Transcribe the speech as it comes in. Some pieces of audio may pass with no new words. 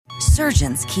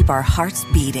surgeons keep our hearts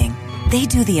beating. They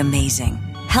do the amazing,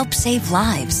 help save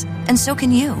lives, and so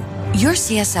can you. Your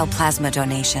CSL plasma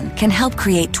donation can help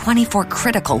create 24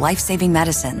 critical life-saving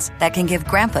medicines that can give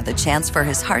Grandpa the chance for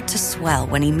his heart to swell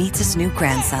when he meets his new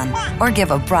grandson, or give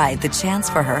a bride the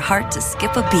chance for her heart to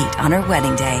skip a beat on her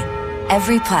wedding day.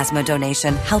 Every plasma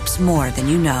donation helps more than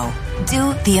you know.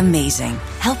 Do the amazing.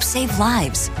 Help save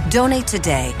lives. Donate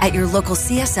today at your local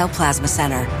CSL Plasma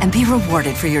Center and be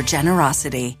rewarded for your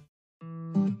generosity.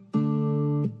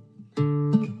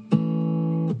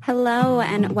 Hello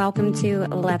and welcome to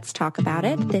Let's Talk About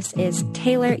It. This is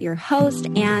Taylor, your host,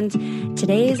 and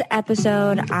today's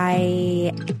episode,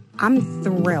 I'm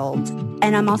thrilled,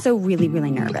 and I'm also really, really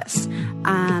nervous.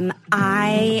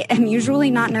 I am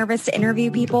usually not nervous to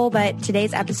interview people, but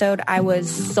today's episode, I was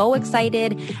so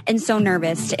excited and so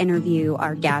nervous to interview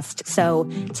our guest. So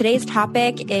today's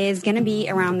topic is going to be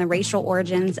around the racial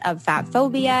origins of fat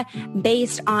phobia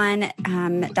based on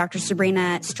Dr.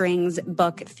 Sabrina String's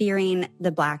book, Fearing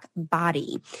the Black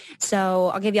Body.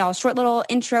 So I'll give you all a short little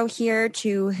intro here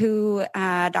to who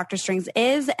Dr. Strings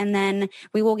is, and then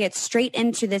we will get straight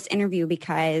into this interview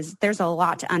because there's a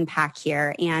lot to unpack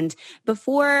here. And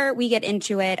before we get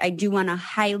into it, I do want to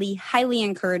highly, highly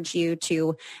encourage you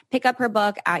to pick up her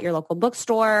book at your local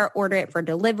bookstore, order it for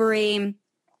delivery.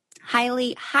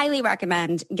 Highly, highly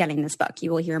recommend getting this book. You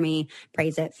will hear me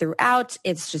praise it throughout.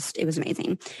 It was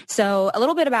amazing. So a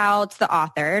little bit about the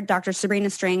author. Dr. Sabrina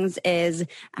Strings is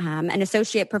an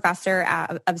associate professor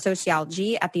of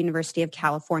sociology at the University of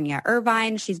California,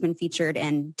 Irvine. She's been featured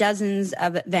in dozens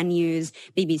of venues,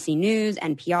 BBC News,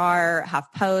 NPR,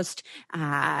 HuffPost,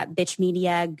 Bitch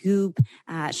Media, Goop.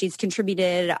 She's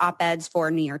contributed op-eds for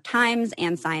New York Times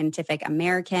and Scientific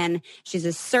American. She's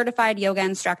a certified yoga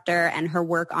instructor, and her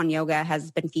work on yoga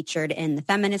has been featured in The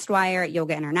Feminist Wire,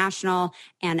 Yoga International,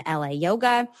 and LA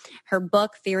Yoga. Her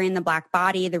book, Fearing the Black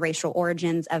Body, The Racial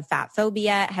Origins of Fat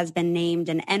Phobia, has been named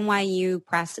an NYU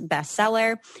Press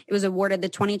bestseller. It was awarded the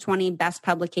 2020 Best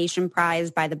Publication Prize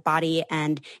by the Body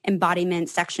and Embodiment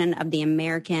section of the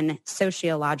American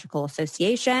Sociological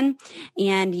Association.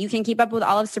 And you can keep up with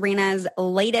all of Sabrina's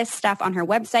latest stuff on her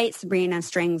website,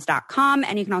 sabrinastrings.com,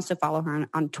 and you can also follow her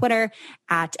on Twitter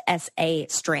at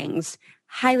 @SAStrings.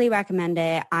 Highly recommend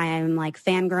it. I am like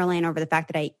fangirling over the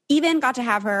fact that I even got to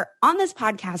have her on this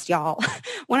podcast, y'all.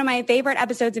 One of my favorite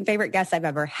episodes and favorite guests I've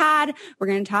ever had. We're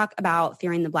going to talk about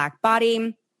Fearing the Black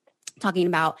Body, talking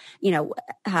about,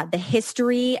 the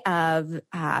history of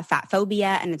fat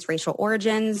phobia and its racial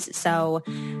origins. So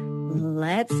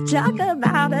let's talk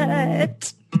about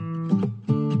it.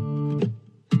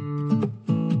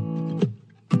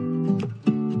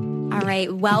 All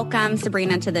right. Welcome,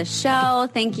 Sabrina, to the show.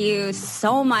 Thank you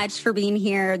so much for being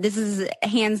here. This is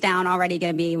hands down already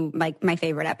going to be like my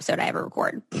favorite episode I ever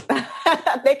record.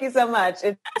 Thank you so much.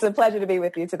 It's a pleasure to be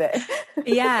with you today.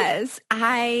 Yes.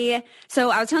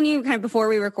 So I was telling you kind of before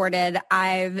we recorded,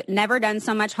 I've never done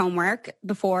so much homework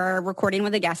before recording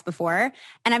with a guest before,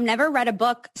 and I've never read a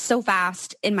book so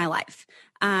fast in my life.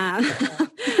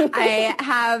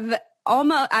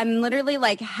 I'm literally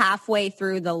like halfway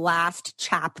through the last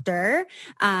chapter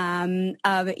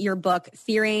of your book,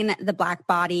 Fearing the Black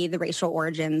Body, The Racial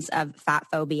Origins of Fat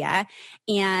Phobia.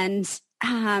 And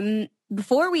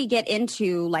before we get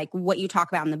into like what you talk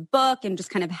about in the book and just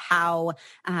kind of how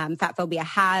fat phobia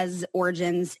has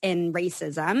origins in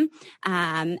racism,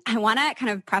 I want to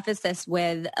kind of preface this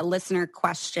with a listener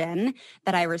question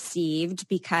that I received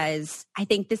because I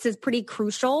think this is pretty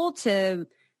crucial to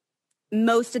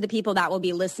most of the people that will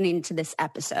be listening to this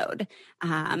episode.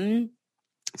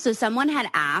 So someone had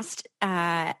asked,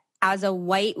 as a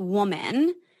white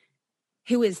woman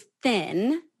who is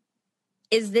thin,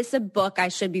 is this a book I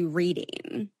should be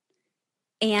reading?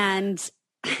 And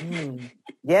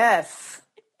yes.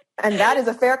 And that is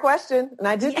a fair question. And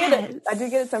I do get it. I do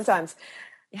get it sometimes.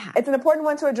 Yeah. It's an important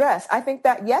one to address. I think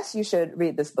that, yes, you should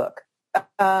read this book.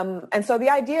 And so the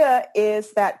idea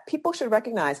is that people should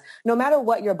recognize no matter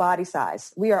what your body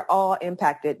size, we are all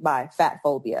impacted by fat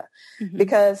phobia. Mm-hmm.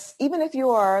 Because even if you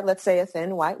are, let's say, a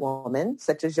thin white woman,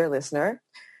 such as your listener,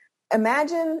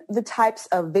 imagine the types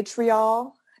of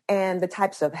vitriol and the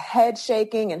types of head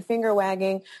shaking and finger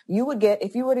wagging you would get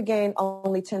if you were to gain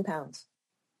only 10 pounds.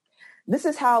 This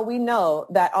is how we know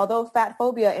that although fat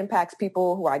phobia impacts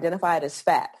people who are identified as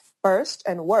fat first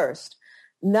and worst,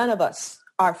 none of us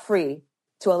are free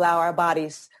to allow our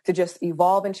bodies to just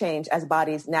evolve and change as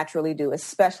bodies naturally do,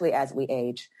 especially as we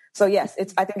age. So yes,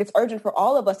 I think it's urgent for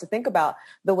all of us to think about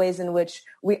the ways in which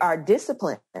we are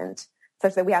disciplined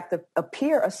such that we have to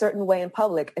appear a certain way in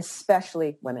public,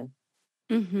 especially women.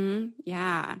 Mm-hmm.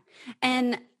 Yeah.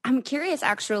 And I'm curious,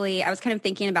 actually, I was kind of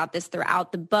thinking about this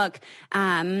throughout the book.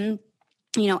 As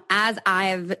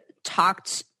I've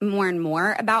talked more and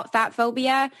more about fat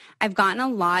phobia, I've gotten a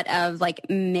lot of like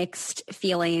mixed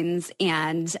feelings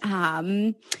and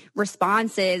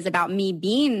responses about me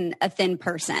being a thin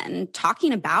person.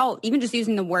 Talking about even just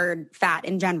using the word fat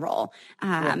in general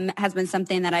has been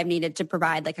something that I've needed to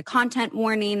provide like a content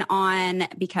warning on,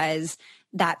 because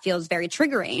that feels very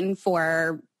triggering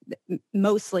for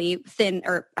mostly thin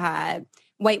or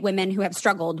white women who have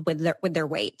struggled with their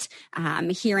weight.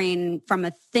 Hearing from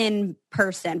a thin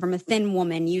person, from a thin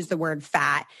woman, use the word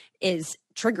fat is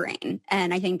triggering.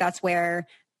 And I think that's where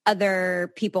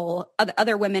other people,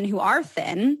 other women who are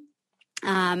thin,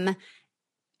 have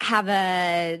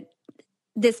a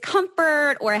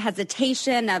discomfort or a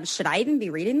hesitation of, should I even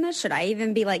be reading this? Should I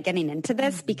even be like getting into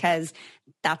this? Because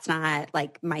that's not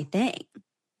like my thing.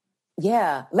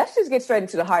 Yeah, let's just get straight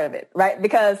into the heart of it, right?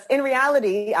 Because in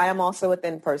reality, I am also a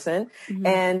thin person,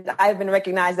 and I've been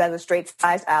recognized as a straight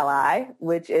size ally,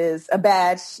 which is a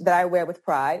badge that I wear with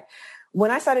pride. When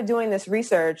I started doing this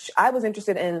research, I was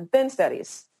interested in thin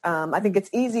studies. I think it's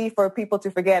easy for people to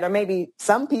forget, or maybe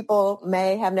some people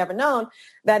may have never known,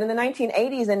 that in the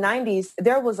 1980s and 90s,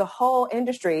 there was a whole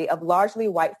industry of largely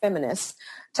white feminists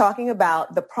talking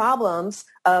about the problems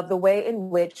of the way in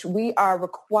which we are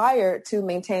required to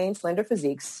maintain slender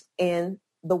physiques in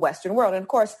the Western world. And of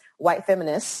course, white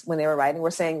feminists, when they were writing, were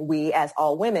saying we as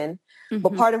all women.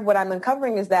 But part of what I'm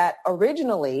uncovering is that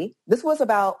originally, this was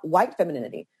about white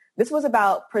femininity. This was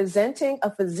about presenting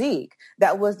a physique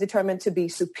that was determined to be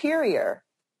superior,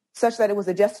 such that it was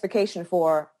a justification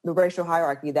for the racial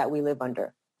hierarchy that we live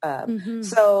under.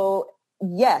 So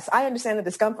yes, I understand the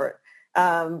discomfort,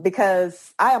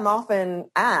 because I am often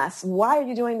asked, why are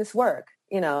you doing this work?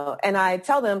 And I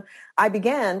tell them I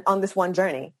began on this one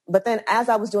journey. But then as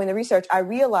I was doing the research, I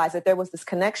realized that there was this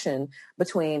connection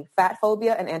between fat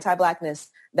phobia and anti-Blackness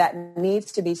that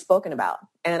needs to be spoken about.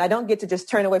 And I don't get to just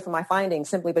turn away from my findings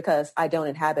simply because I don't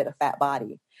inhabit a fat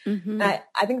body. And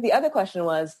I think the other question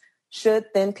was,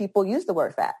 should thin people use the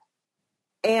word fat?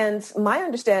 And my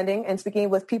understanding, and speaking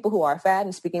with people who are fat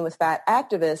and speaking with fat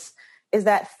activists, is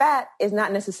that fat is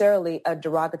not necessarily a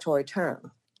derogatory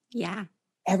term. Yeah.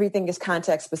 Everything is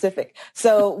context specific.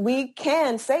 So we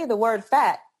can say the word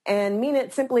fat and mean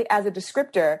it simply as a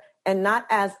descriptor and not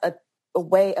as a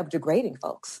way of degrading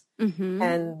folks.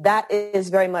 And that is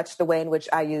very much the way in which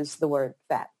I use the word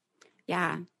fat.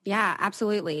 Yeah,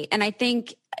 absolutely. And I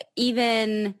think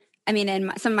even,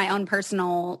 in some of my own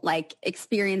personal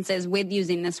experiences with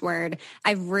using this word,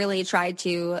 I've really tried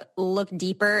to look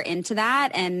deeper into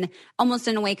that and almost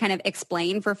in a way kind of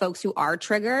explain for folks who are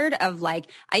triggered of I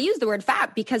use the word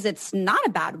fat because it's not a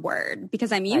bad word,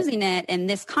 because I'm using it in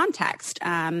this context.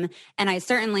 And I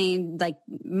certainly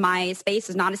my space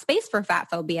is not a space for fat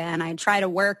phobia. And I try to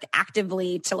work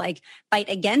actively to fight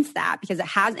against that, because it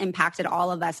has impacted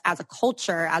all of us as a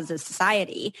culture, as a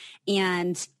society.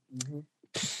 And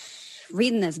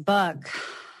reading this book,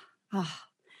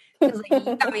 feels like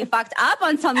you got me fucked up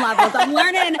on some levels. I'm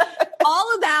learning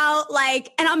all about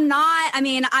and I'm not,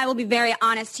 I will be very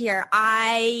honest here.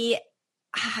 I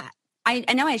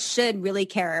know I should really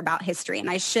care about history, and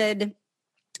I should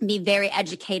be very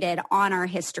educated on our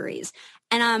histories.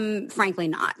 And I'm frankly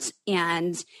not.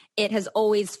 And it has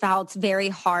always felt very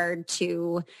hard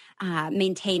to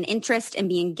maintain interest and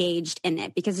be engaged in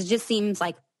it, because it just seems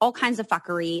like all kinds of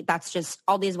fuckery. That's just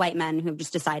all these white men who've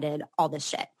just decided all this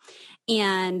shit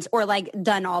and, or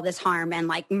done all this harm and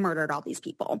murdered all these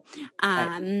people.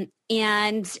 And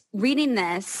reading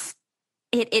this,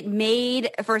 it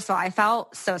made, first of all, I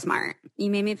felt so smart.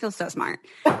 You made me feel so smart.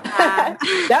 No,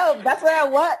 that's what I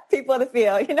want people to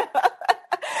feel,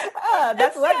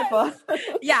 That's wonderful.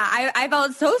 Yeah, I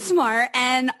felt so smart,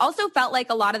 and also felt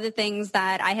like a lot of the things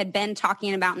that I had been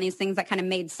talking about and these things that kind of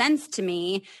made sense to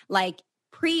me,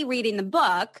 pre-reading the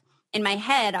book, in my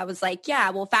head, I was like, yeah,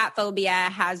 well, fat phobia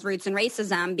has roots in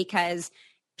racism, because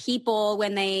people,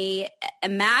 when they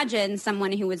imagine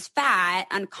someone who is fat,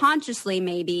 unconsciously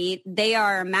maybe, they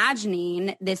are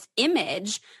imagining this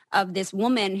image of this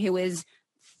woman who is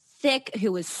thick,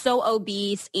 who is so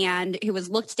obese, and who is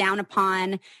looked down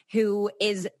upon, who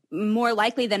is more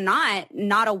likely than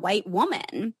not a white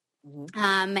woman.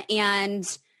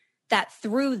 And that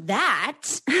through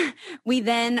that, we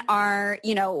then are,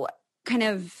 kind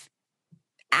of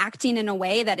acting in a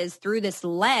way that is through this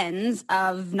lens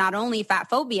of not only fat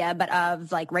phobia, but of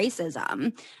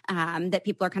racism, that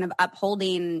people are kind of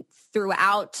upholding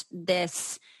throughout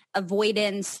this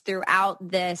avoidance,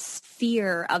 throughout this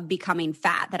fear of becoming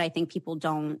fat that I think people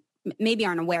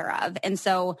aren't aware of. And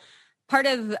so part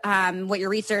of what your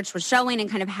research was showing and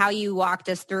kind of how you walked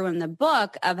us through in the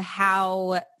book of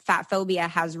how fat phobia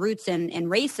has roots in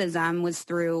racism was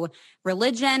through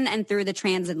religion and through the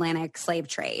transatlantic slave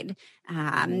trade.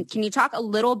 Can you talk a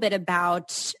little bit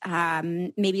about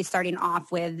maybe starting off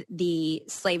with the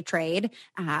slave trade,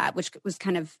 which was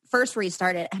kind of first where you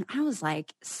started? And I was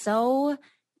like,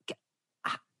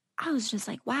 I was just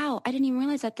like, wow, I didn't even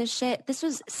realize that this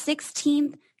was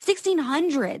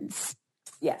 1600s.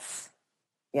 Yes.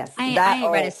 Yes. I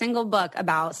ain't read a single book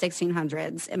about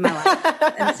 1600s in my life.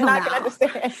 Until I now. can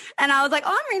understand. And I was like, oh,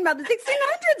 I'm reading about the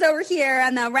 1600s over here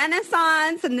and the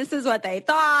Renaissance, and this is what they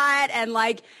thought. And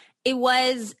like, it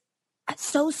was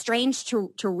so strange to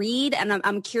read. And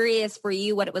I'm curious for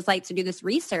you what it was like to do this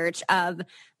research of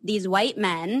these white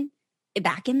men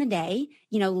back in the day,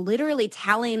 literally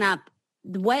tallying up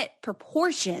what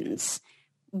proportions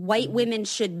white women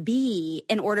should be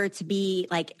in order to be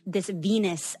like this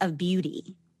Venus of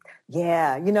beauty.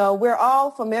 Yeah, we're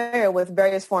all familiar with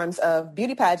various forms of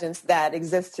beauty pageants that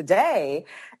exist today,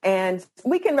 and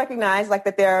we can recognize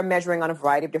that they're measuring on a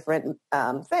variety of different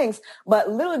things. But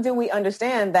little do we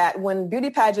understand that when beauty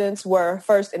pageants were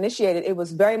first initiated, it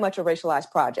was very much a racialized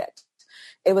project.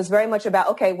 It was very much about,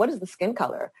 okay, what is the skin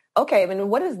color? Okay,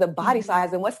 what is the body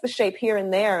size and what's the shape here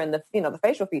and there and the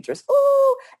facial features?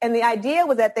 Ooh, and the idea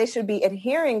was that they should be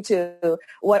adhering to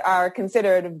what are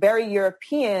considered very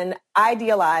European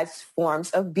idealized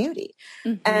forms of beauty.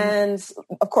 Mm-hmm. And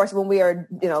of course, when we are,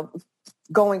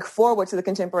 going forward to the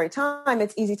contemporary time,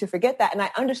 it's easy to forget that. And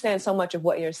I understand so much of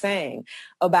what you're saying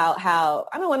about how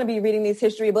I don't want to be reading these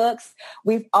history books.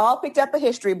 We've all picked up a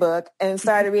history book and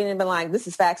started reading and been like, this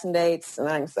is facts and dates, and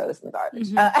I'm so this in the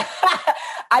garbage. Mm-hmm.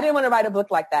 I didn't want to write a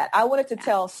book like that. I wanted to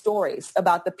tell stories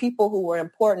about the people who were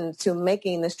important to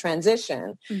making this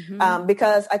transition,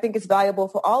 because I think it's valuable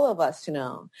for all of us to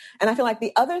know. And I feel like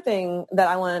the other thing that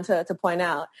I wanted to point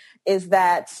out is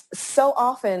that so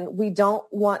often we don't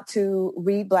want to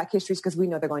read Black histories because we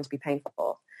know they're going to be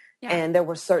painful. Yeah. And there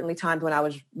were certainly times when I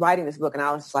was writing this book and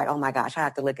I was just like, oh my gosh, I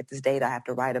have to look at this data. I have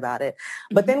to write about it.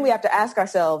 But then we have to ask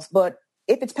ourselves, but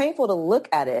if it's painful to look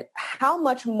at it, how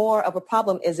much more of a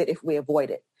problem is it if we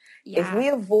avoid it? Yeah. If we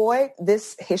avoid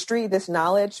this history, this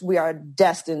knowledge, we are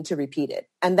destined to repeat it.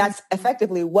 And that's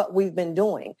effectively what we've been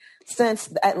doing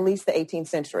since at least the 18th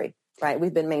century. Right.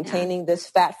 We've been maintaining this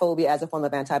fat phobia as a form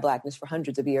of anti-Blackness for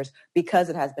hundreds of years because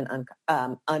it has been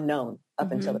unknown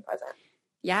up until the present.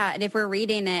 Yeah. And if we're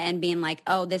reading it and being like,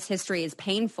 oh, this history is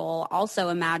painful, also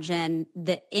imagine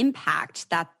the impact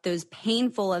that those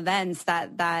painful events,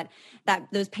 that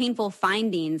those painful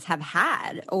findings have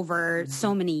had over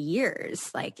so many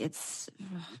years. Like, it's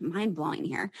mind blowing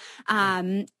here.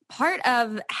 Part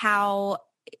of how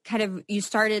kind of you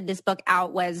started this book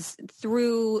out was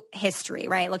through history,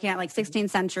 right? Looking at 16th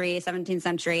century, 17th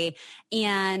century.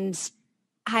 And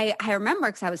I remember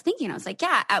because I was thinking, I was like,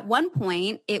 yeah, at one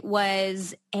point it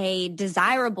was a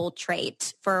desirable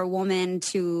trait for a woman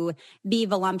to be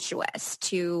voluptuous,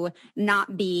 to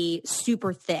not be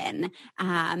super thin.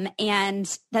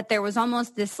 And that there was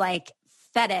almost this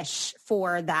fetish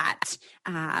for that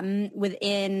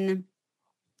within...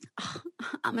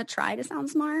 I'm going to try to sound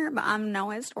smart, but I'm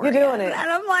no historian. You're doing it. And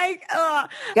I'm like,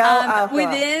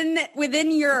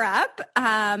 within Europe.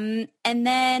 And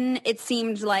then it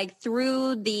seemed like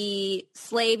through the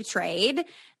slave trade,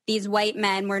 these white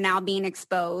men were now being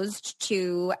exposed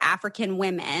to African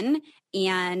women,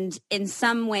 and in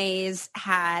some ways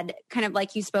had kind of,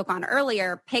 like you spoke on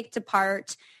earlier, picked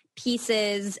apart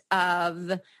pieces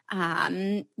of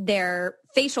their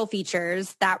facial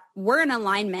features that were in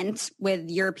alignment with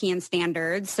European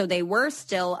standards. So they were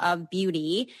still of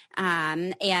beauty,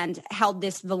 and held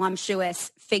this voluptuous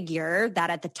figure that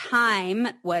at the time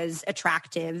was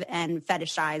attractive and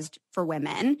fetishized for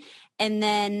women. And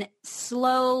then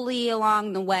slowly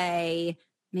along the way,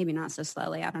 maybe not so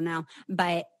slowly, I don't know,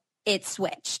 but it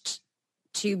switched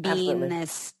to being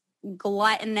this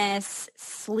gluttonous,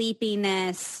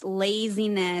 sleepiness,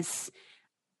 laziness,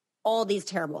 all these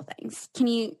terrible things. Can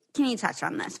you touch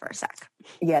on this for a sec?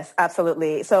 Yes,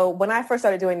 absolutely. So when I first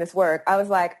started doing this work, I was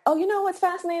like, oh, you know what's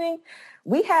fascinating?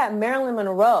 We had Marilyn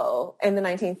Monroe in the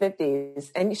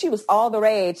 1950s, and she was all the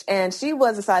rage, and she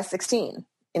was a size 16,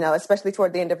 especially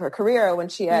toward the end of her career when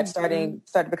she had started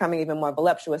becoming even more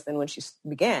voluptuous than when she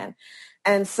began.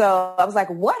 And so I was like,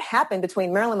 what happened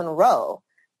between Marilyn Monroe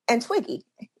and Twiggy?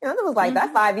 It was like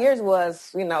that 5 years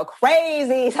was,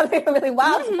 crazy, something really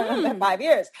wild in that 5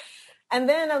 years. And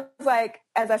then I was like,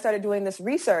 as I started doing this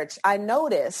research, I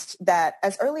noticed that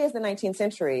as early as the 19th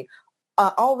century,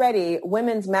 already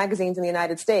women's magazines in the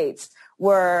United States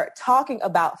were talking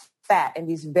about fat in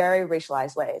these very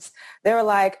racialized ways. They were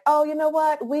like, oh, you know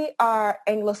what? We are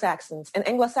Anglo-Saxons, and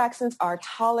Anglo-Saxons are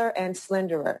taller and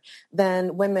slenderer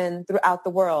than women throughout the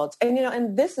world. And,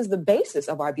 and this is the basis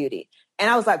of our beauty. And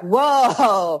I was like,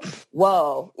 whoa.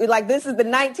 Like, this is the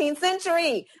 19th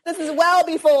century. This is well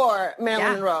before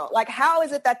Marilyn Monroe. Like, how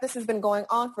is it that this has been going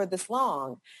on for this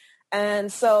long?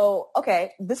 And so,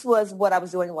 okay, this was what I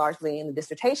was doing largely in the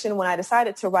dissertation. When I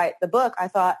decided to write the book, I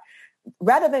thought,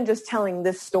 rather than just telling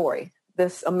this story,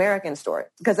 this American story,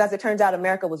 because as it turns out,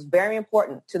 America was very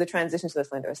important to the transition to the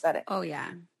slender aesthetic. Oh,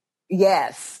 yeah.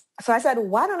 Yes. So I said,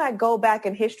 why don't I go back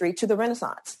in history to the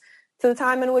Renaissance, to the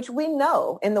time in which we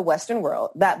know in the Western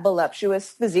world that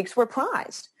voluptuous physiques were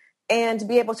prized, and to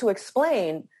be able to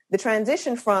explain the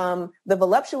transition from the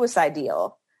voluptuous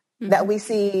ideal that we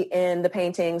see in the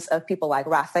paintings of people like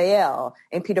Raphael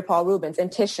and Peter Paul Rubens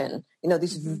and Titian,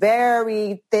 these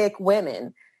very thick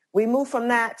women. We moved from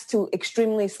that to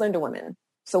extremely slender women.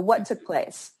 So what took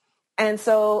place? And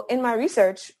so in my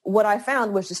research, what I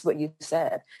found was just what you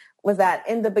said, was that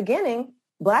in the beginning,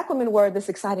 Black women were this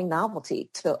exciting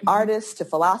novelty to artists, to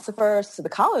philosophers, to the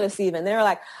colonists even. They were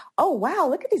like, oh, wow,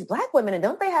 look at these Black women. And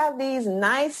don't they have these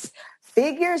nice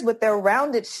figures with their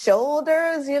rounded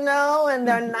shoulders, and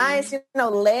their nice,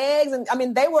 legs. And I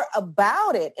mean, they were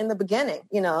about it in the beginning,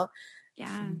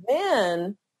 Yeah.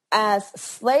 Then as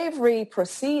slavery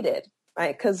proceeded,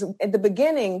 right? Because at the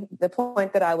beginning, the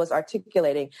point that I was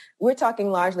articulating, we're talking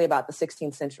largely about the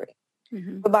 16th century.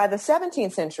 But by the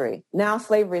 17th century, now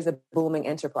slavery is a booming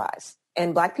enterprise.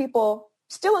 And Black people,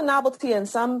 still a novelty in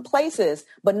some places,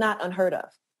 but not unheard of.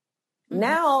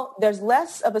 Now there's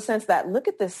less of a sense that, look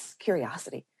at this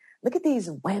curiosity. Look at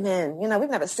these women. We've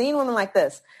never seen women like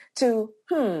this. To,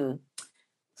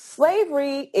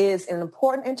 slavery is an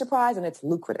important enterprise and it's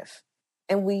lucrative.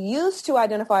 And we used to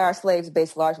identify our slaves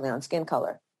based largely on skin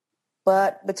color.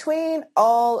 But between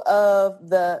all of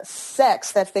the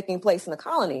sex that's taking place in the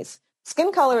colonies,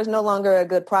 skin color is no longer a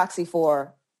good proxy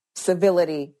for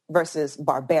civility versus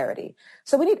barbarity.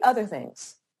 So we need other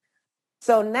things.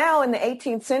 So now in the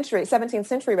 17th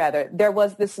century rather, there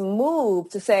was this move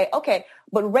to say, okay,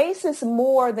 but race is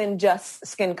more than just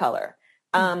skin color.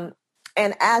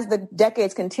 And as the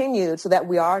decades continued, so that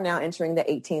we are now entering the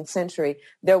 18th century,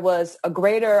 there was a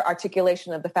greater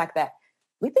articulation of the fact that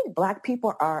we think Black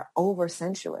people are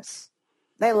over-sensuous.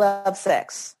 They love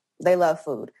sex. They love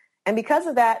food. And because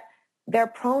of that, they're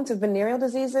prone to venereal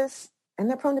diseases and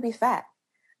they're prone to be fat.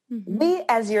 We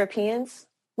as Europeans,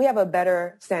 we have a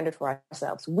better standard for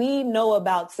ourselves. We know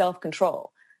about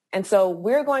self-control. And so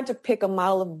we're going to pick a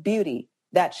model of beauty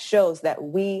that shows that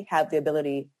we have the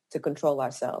ability to control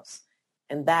ourselves.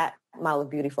 And that model of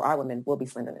beauty for our women will be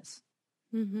slenderness.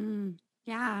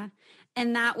 Yeah.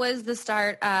 And that was the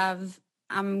start of,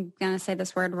 I'm going to say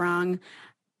this word wrong,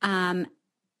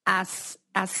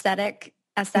 aesthetic.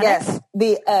 Yes,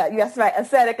 yes, right.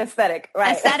 Aesthetic,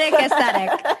 right. Aesthetic.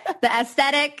 The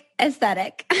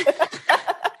aesthetic.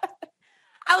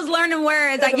 I was learning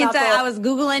words. I can tell I was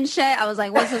Googling shit. I was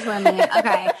like, what's this word mean?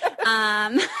 Okay.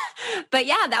 But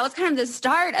yeah, that was kind of the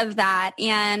start of that.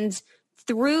 And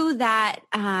through that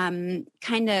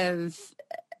kind of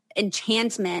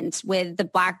enchantment with the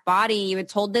Black body, you had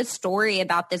told this story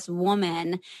about this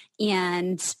woman,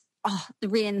 and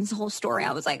reading this whole story,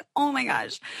 I was like, oh my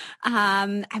gosh.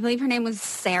 I believe her name was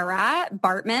Sarah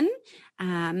Bartman.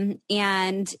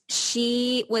 And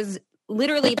she was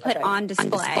literally put on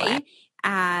display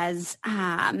as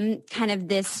kind of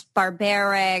this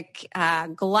barbaric,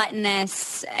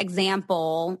 gluttonous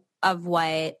example of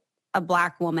what a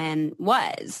Black woman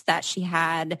was, that she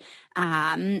had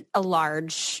a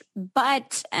large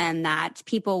butt and that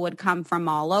people would come from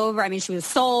all over. I mean, she was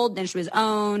sold, then she was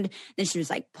owned, then she was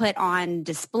like put on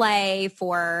display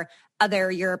for other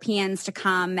Europeans to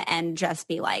come and just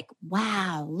be like,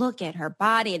 wow, look at her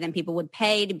body. And then people would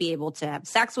pay to be able to have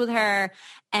sex with her.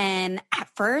 And at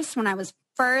first, when I was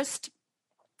first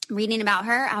reading about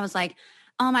her, I was like,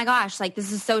 oh my gosh, like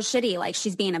this is so shitty. Like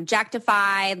she's being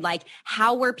objectified. Like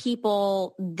how were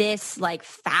people this like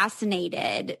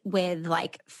fascinated with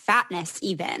like fatness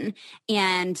even?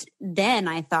 And then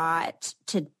I thought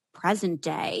to present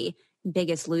day,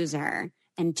 Biggest Loser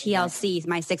and TLC,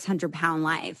 My 600-Pound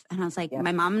Life. And I was like,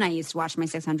 my mom and I used to watch My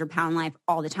 600-Pound Life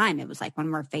all the time. It was like one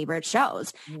of our favorite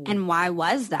shows. And why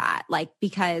was that? Like,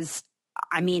 because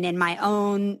I mean, in my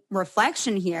own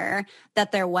reflection here,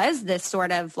 that there was this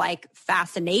sort of like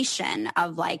fascination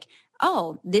of like,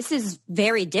 oh, this is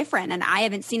very different. And I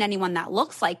haven't seen anyone that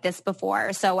looks like this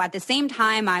before. So at the same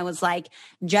time, I was like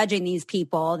judging these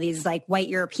people, these like white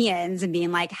Europeans, and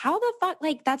being like, how the fuck,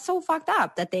 like that's so fucked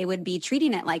up that they would be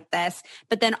treating it like this.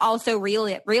 But then also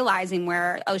realizing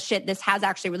where, oh shit, this has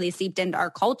actually really seeped into our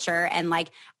culture. And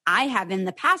like, I have in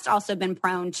the past also been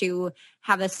prone to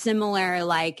have a similar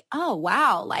like, oh,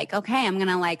 wow, like, okay, I'm going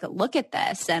to like look at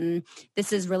this and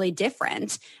this is really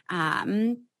different.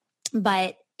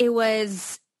 But it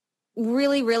was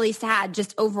really, really sad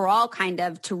just overall kind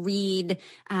of to read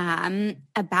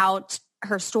about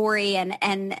her story.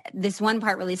 And this one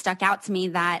part really stuck out to me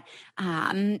that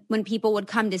when people would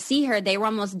come to see her, they were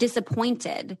almost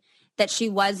disappointed that she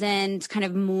wasn't kind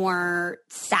of more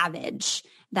savage,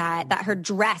 that her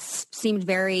dress seemed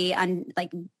very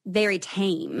very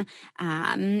tame,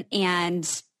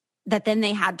 and that then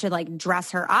they had to like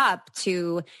dress her up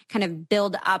to kind of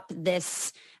build up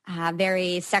this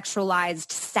very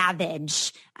sexualized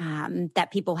savage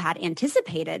that people had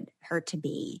anticipated her to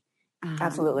be.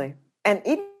 Absolutely. And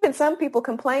even some people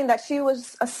complained that she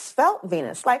was a svelte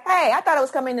Venus. Like, hey, I thought I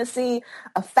was coming to see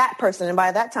a fat person. And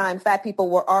by that time, fat people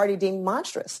were already deemed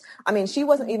monstrous. I mean, she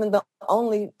wasn't even the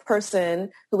only person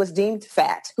who was deemed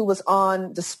fat, who was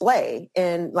on display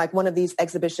in like one of these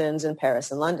exhibitions in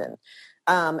Paris and London.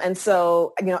 And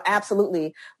so,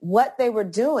 absolutely what they were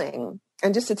doing.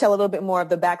 And just to tell a little bit more of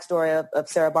the backstory of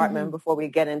Sarah Bartman before we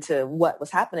get into what was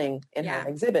happening in her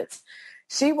exhibits.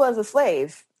 She was a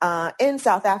slave in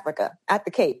South Africa at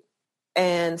the Cape.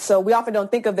 And so we often don't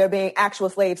think of there being actual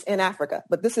slaves in Africa,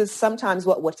 but this is sometimes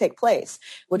what would take place,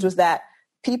 which was that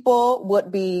people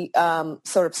would be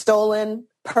sort of stolen,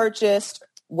 purchased,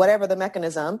 whatever the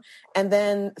mechanism, and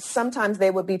then sometimes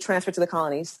they would be transferred to the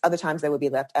colonies. Other times they would be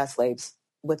left as slaves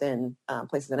within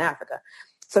places in Africa.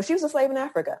 So she was a slave in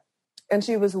Africa, and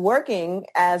she was working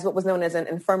as what was known as an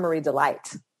infirmary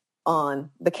delight on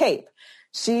the Cape.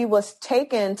 She was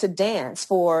taken to dance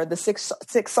for the six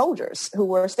soldiers who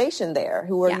were stationed there,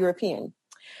 who were European.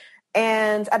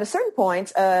 And at a certain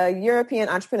point, a European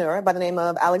entrepreneur by the name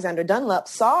of Alexander Dunlop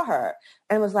saw her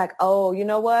and was like, oh, you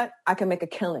know what? I can make a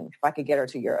killing if I could get her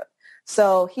to Europe.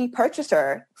 So he purchased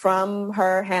her from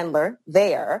her handler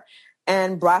there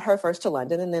and brought her first to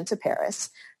London and then to Paris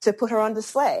to put her on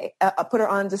display,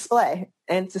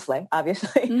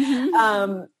 obviously.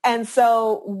 Mm-hmm. And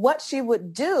so what she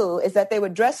would do is that they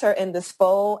would dress her in this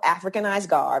faux Africanized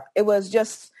garb. It was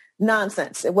just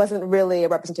nonsense. It wasn't really a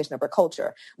representation of her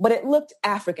culture, but it looked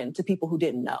African to people who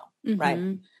didn't know, right?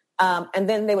 And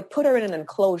then they would put her in an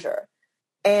enclosure,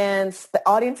 and the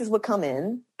audiences would come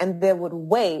in and they would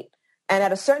wait. And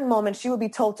at a certain moment, she would be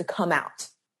told to come out,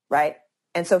 right?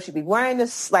 And so she'd be wearing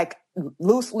this like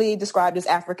loosely described as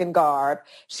African garb.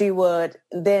 She would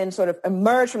then sort of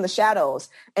emerge from the shadows.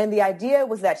 And the idea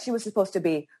was that she was supposed to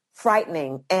be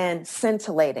frightening and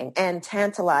scintillating and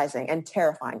tantalizing and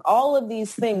terrifying. All of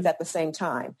these things at the same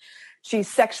time.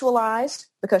 She's sexualized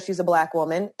because she's a Black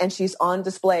woman, and she's on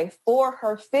display for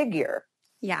her figure.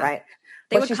 Yeah. Right.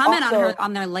 They would comment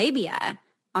on their labia.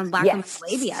 On Black women's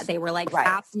labia. They were like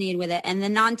fascinated with it. And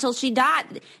then not until she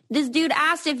died, this dude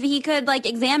asked if he could like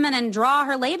examine and draw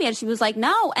her labia. And she was like,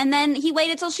 no. And then he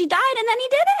waited till she died and then he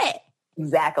did it.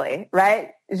 Exactly.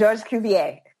 Right. Georges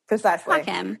Cuvier. Precisely. Fuck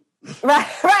him.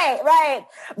 Right.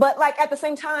 But like at the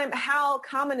same time, how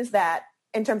common is that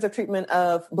in terms of treatment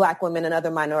of Black women and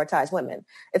other minoritized women?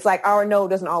 It's like our no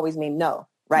doesn't always mean no.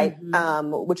 Right.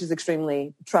 Which is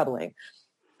extremely troubling.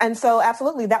 And so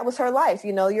absolutely, that was her life.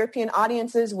 European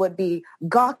audiences would be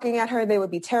gawking at her. They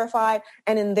would be terrified.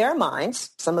 And in their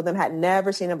minds, some of them had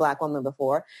never seen a Black woman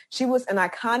before. She was an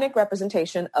iconic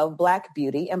representation of Black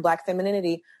beauty and Black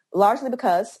femininity, largely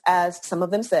because, as some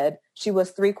of them said, she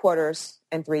was 3/4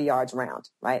 and 3 yards round,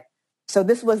 right? So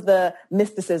this was the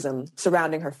mysticism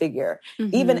surrounding her figure.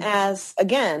 Even as,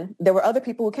 again, there were other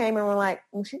people who came and were like,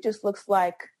 well, she just looks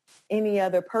like any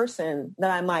other person that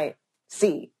I might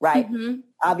see, right?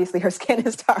 Obviously her skin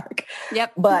is dark.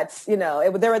 Yep. But,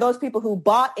 there were those people who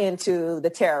bought into the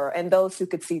terror and those who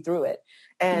could see through it.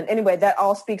 And anyway, that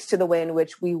all speaks to the way in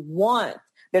which we want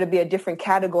there to be a different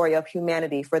category of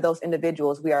humanity for those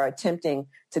individuals we are attempting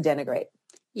to denigrate.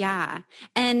 Yeah.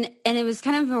 And it was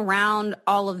kind of around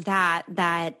all of that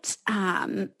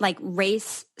like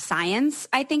race science,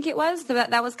 I think it was,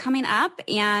 that was coming up.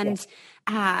 And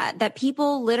that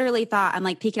people literally thought, I'm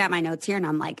like peeking at my notes here and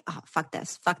I'm like, oh, fuck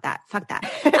this, fuck that.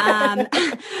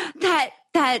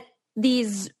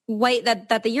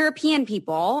 That the European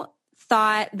people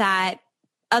thought that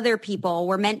other people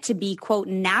were meant to be, quote,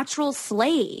 natural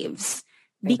slaves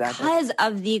because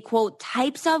of the, quote,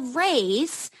 types of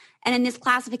race and in this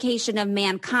classification of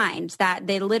mankind, that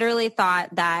they literally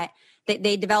thought that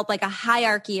they developed like a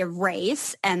hierarchy of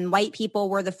race, and white people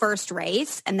were the first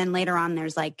race. And then later on,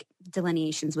 there's like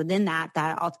delineations within that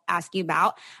I'll ask you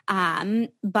about.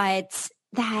 But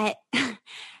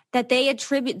that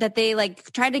they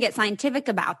like tried to get scientific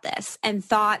about this and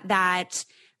thought that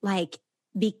like,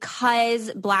 because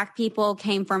Black people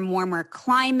came from warmer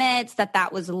climates,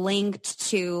 that was linked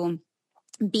to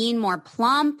being more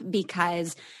plump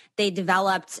because they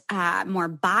developed more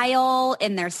bile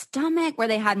in their stomach where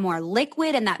they had more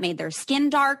liquid, and that made their skin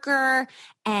darker.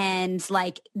 And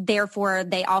like, therefore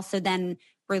they also then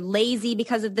were lazy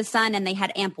because of the sun, and they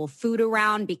had ample food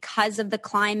around because of the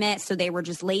climate. So they were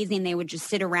just lazy and they would just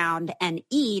sit around and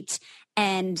eat.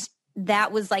 And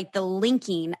that was like the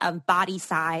linking of body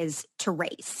size to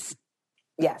race.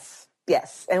 Yes.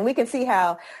 Yes. And we can see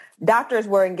how doctors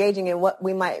were engaging in what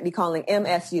we might be calling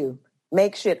MSU,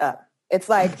 make shit up. It's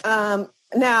like,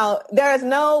 now there is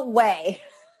no way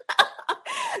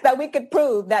that we could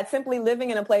prove that simply living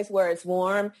in a place where it's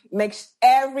warm makes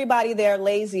everybody there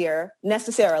lazier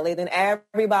necessarily than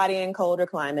everybody in colder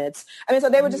climates. I mean, so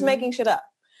they were just making shit up.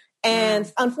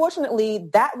 And unfortunately,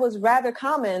 that was rather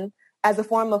common as a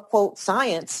form of, quote,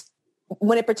 science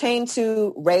when it pertained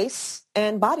to race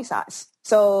and body size.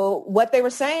 So what they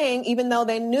were saying, even though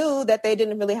they knew that they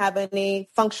didn't really have any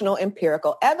functional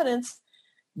empirical evidence,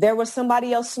 there was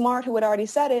somebody else smart who had already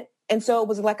said it. And so it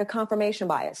was like a confirmation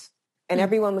bias. And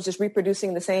everyone was just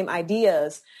reproducing the same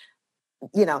ideas.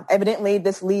 You know, evidently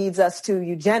this leads us to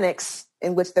eugenics,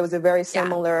 in which there was a very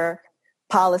similar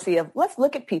policy of, let's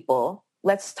look at people,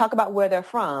 let's talk about where they're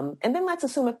from, and then let's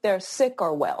assume if they're sick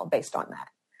or well based on that.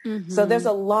 Mm-hmm. So there's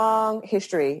a long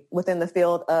history within the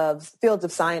fields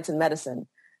of science and medicine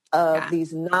of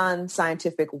these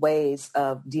non-scientific ways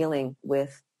of dealing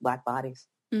with Black bodies.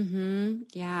 Mm-hmm.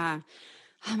 Yeah.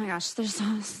 Oh my gosh,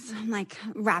 I'm like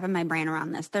wrapping my brain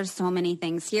around this. There's so many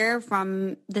things here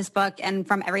from this book and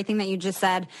from everything that you just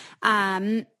said.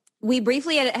 We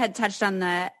briefly had touched on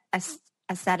the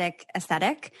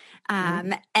aesthetic.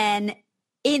 And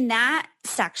in that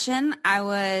section, I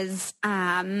was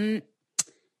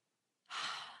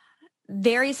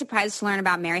very surprised to learn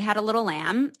about Mary Had a Little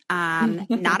Lamb.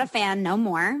 Not a fan, no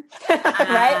more.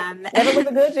 Right? Never was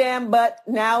a good jam, but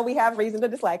now we have reason to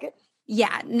dislike it.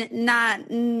 Yeah, not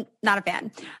a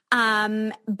fan.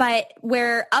 But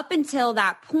where up until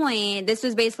that point, this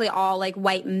was basically all like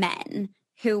white men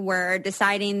who were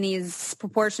deciding these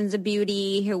proportions of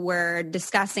beauty, who were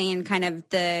discussing kind of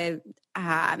the,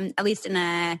 at least in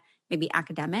a maybe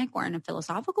academic or in a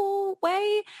philosophical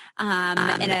way, in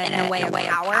a way of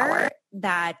power,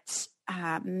 that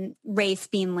race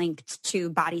being linked to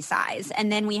body size.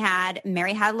 And then we had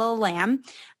Mary Had a Little Lamb,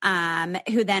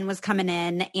 who then was coming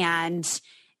in and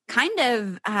kind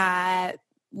of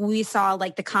we saw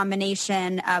like the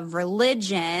combination of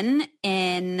religion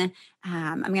in,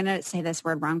 I'm going to say this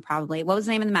word wrong probably. What was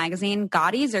the name of the magazine?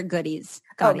 Gaudies or Goodies?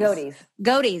 Goodies.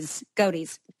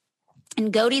 Goodies.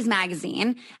 In Goodies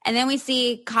magazine. And then we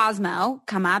see Cosmo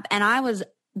come up, and I was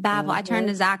baffled. I turned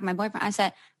to Zach, my boyfriend. I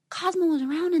said, Cosmo was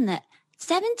around in the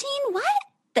 17? What?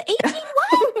 The 18?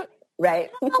 What?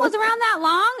 Right. I was around that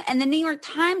long. And the New York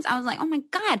Times, I was like, oh my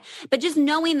God. But just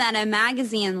knowing that a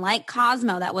magazine like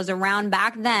Cosmo that was around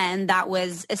back then, that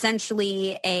was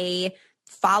essentially a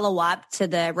follow-up to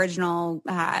the original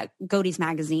Goodies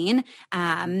magazine,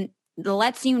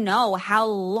 lets you know how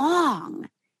long,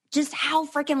 just how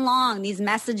freaking long these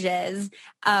messages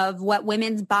of what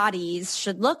women's bodies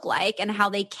should look like and how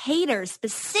they cater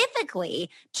specifically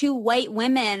to white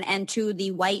women and to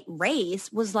the white race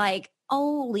was like,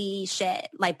 holy shit,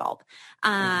 light bulb.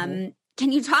 Can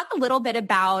you talk a little bit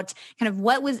about kind of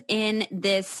what was in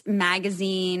this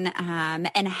magazine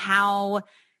and how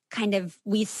kind of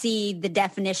we see the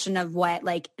definition of what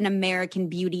like an American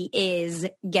beauty is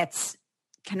gets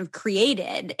kind of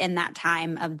created in that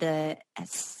time of the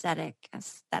aesthetic.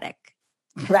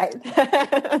 Right.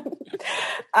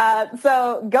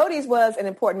 So Goodies was an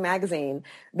important magazine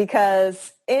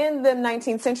because in the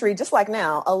 19th century, just like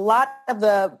now, a lot of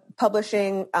the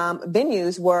publishing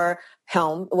venues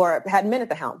had men at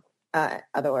the helm.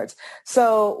 Other words.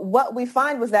 So what we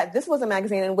find was that this was a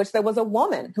magazine in which there was a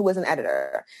woman who was an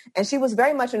editor, and she was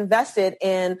very much invested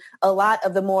in a lot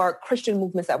of the more Christian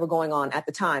movements that were going on at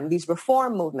the time, these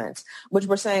reform movements, which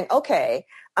were saying, okay,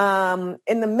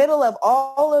 in the middle of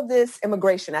all of this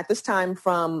immigration at this time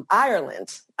from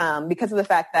Ireland, because of the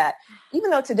fact that even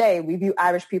though today we view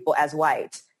Irish people as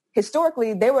white,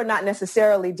 historically, they were not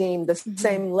necessarily deemed the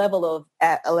same level of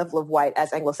white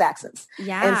as Anglo-Saxons.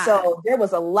 Yeah. And so there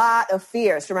was a lot of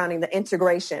fear surrounding the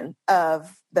integration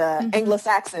of the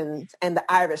Anglo-Saxons and the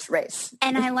Irish race.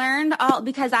 And I learned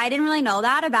because I didn't really know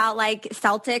that about like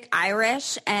Celtic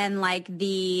Irish and like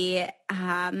the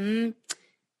kind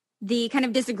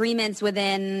of disagreements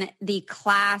within the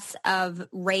class of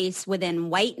race within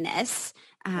whiteness.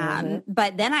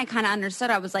 But then I kind of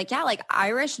understood. I was like, yeah, like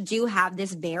Irish do have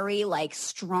this very like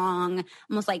strong,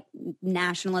 almost like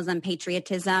nationalism,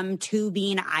 patriotism to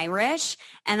being Irish.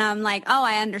 And I'm like, oh,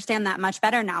 I understand that much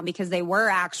better now because they were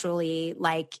actually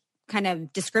like kind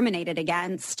of discriminated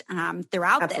against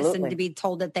throughout this, and to be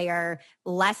told that they are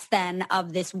less than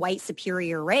of this white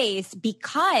superior race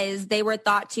because they were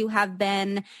thought to have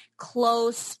been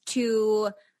close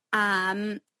to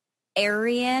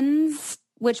Aryans,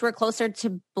 which were closer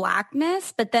to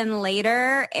blackness, but then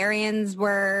later Aryans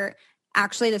were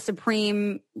actually the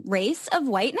supreme race of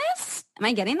whiteness. Am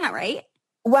I getting that right?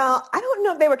 Well, I don't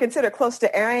know if they were considered close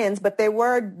to Aryans, but they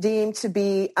were deemed to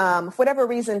be, for whatever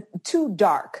reason, too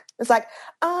dark. It's like,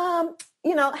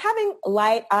 having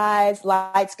light eyes,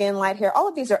 light skin, light hair, all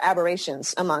of these are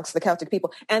aberrations amongst the Celtic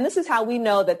people. And this is how we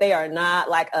know that they are not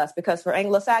like us, because for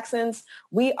Anglo-Saxons,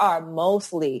 we are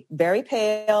mostly very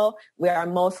pale. We are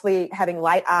mostly having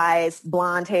light eyes,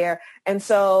 blonde hair. And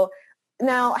so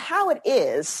now how it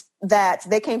is that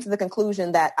they came to the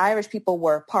conclusion that Irish people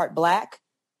were part black,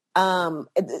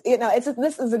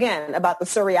 this is again about the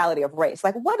surreality of race.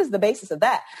 Like, what is the basis of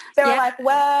that? They were like,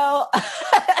 well,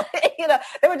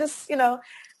 they were just,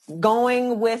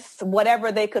 going with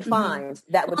whatever they could find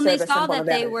that would serve as symbol of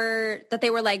that they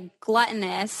were like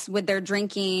gluttonous with their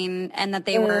drinking, and that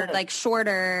they were like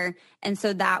shorter, and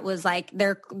so that was like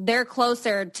they're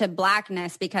closer to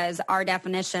blackness, because our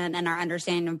definition and our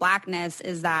understanding of blackness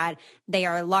is that they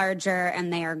are larger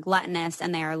and they are gluttonous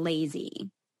and they are lazy.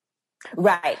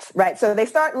 Right. So they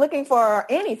start looking for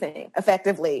anything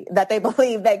effectively that they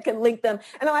believe that can link them.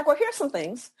 And they're like, well, here's some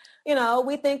things.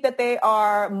 We think that they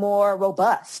are more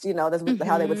robust, that's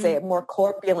how they would say it, more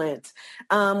corpulent.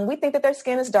 We think that their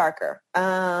skin is darker.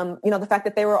 The fact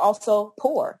that they were also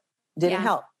poor didn't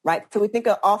help, right? So we think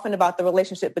often about the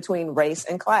relationship between race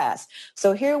and class.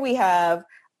 So here we have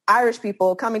Irish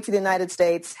people coming to the United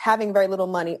States, having very little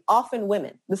money, often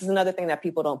women. This is another thing that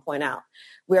people don't point out.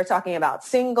 We are talking about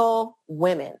single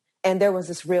women. And there was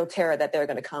this real terror that they were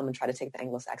going to come and try to take the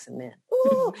Anglo-Saxon men.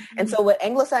 Ooh. And so what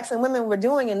Anglo-Saxon women were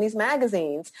doing in these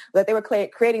magazines, that they were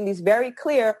creating these very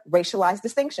clear racialized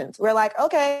distinctions. We're like,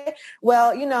 okay,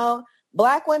 well,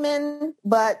 black women,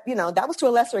 but, that was to a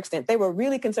lesser extent. They were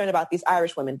really concerned about these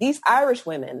Irish women. These Irish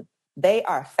women, they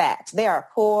are fat. They are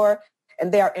poor.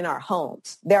 And they are in our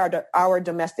homes. They are our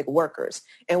domestic workers.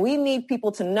 And we need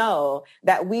people to know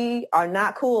that we are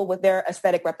not cool with their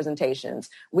aesthetic representations.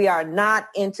 We are not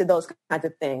into those kinds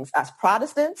of things. As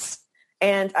Protestants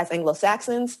and as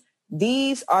Anglo-Saxons,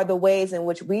 these are the ways in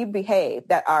which we behave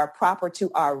that are proper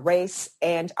to our race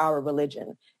and our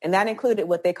religion. And that included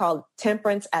what they call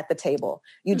temperance at the table.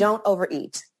 You don't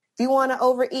overeat. If you want to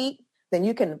overeat, then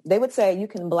they would say you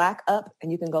can black up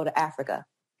and you can go to Africa.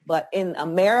 But in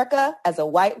America, as a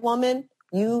white woman,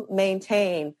 you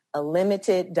maintain a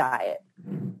limited diet.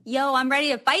 Yo, I'm ready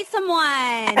to fight someone.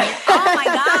 Oh, my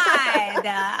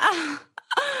God.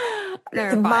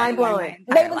 It's mind-blowing.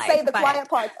 They would say the quiet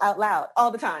parts out loud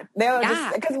all the time. They were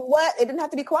just, because it didn't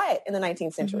have to be quiet in the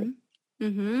 19th century.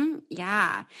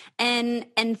 Yeah.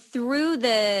 And through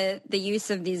the use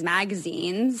of these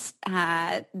magazines,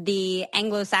 the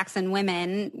Anglo-Saxon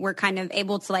women were kind of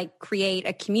able to like create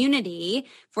a community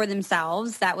for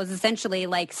themselves that was essentially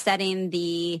like setting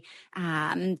the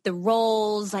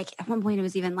roles. Like at one point it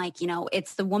was even like,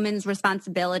 it's the woman's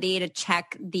responsibility to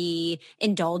check the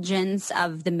indulgence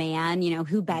of the man,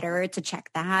 who better to check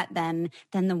that than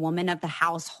the woman of the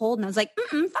household. And I was like,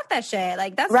 fuck that shit.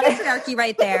 Like that's patriarchy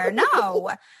right there. No.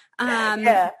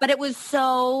 But it was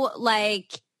so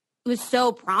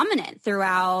prominent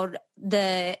throughout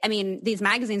these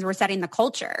magazines were setting the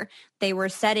culture. They were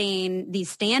setting these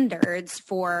standards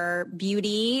for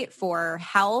beauty, for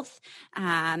health.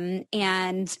 And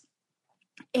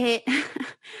it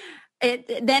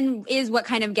then is what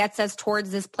kind of gets us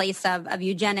towards this place of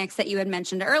eugenics that you had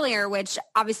mentioned earlier, which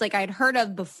obviously like I had heard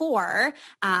of before,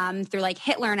 through like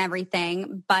Hitler and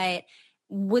everything, but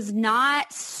was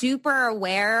not super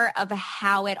aware of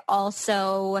how it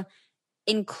also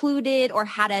included or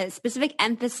had a specific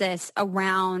emphasis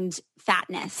around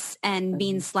fatness and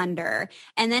being slender.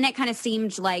 And then it kind of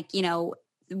seemed like,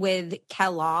 with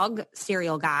Kellogg,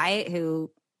 cereal guy,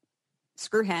 who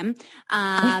screw him.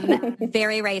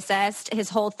 Very racist. His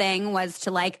whole thing was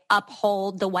to like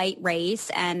uphold the white race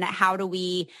and how do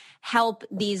we help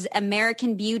these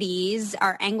American beauties,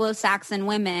 our Anglo-Saxon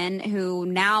women who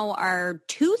now are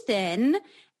too thin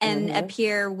and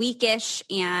appear weakish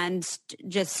and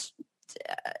just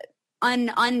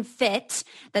unfit,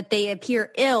 that they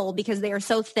appear ill because they are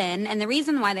so thin. And the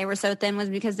reason why they were so thin was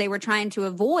because they were trying to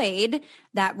avoid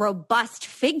that robust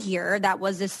figure that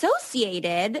was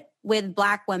associated with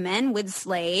Black women, with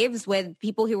slaves, with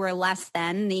people who were less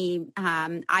than the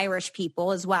Irish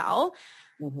people as well.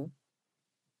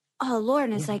 Oh, Lord.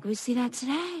 And it's like, we see that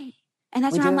today. And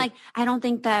that's where I'm like, I don't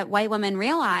think that white women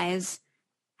realize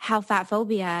how fat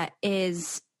phobia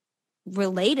is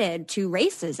related to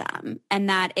racism, and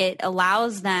that it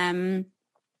allows them,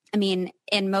 I mean,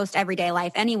 in most everyday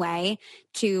life anyway,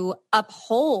 to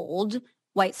uphold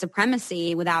white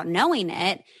supremacy without knowing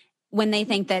it when they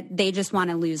think that they just want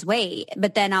to lose weight.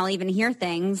 But then I'll even hear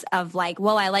things of like,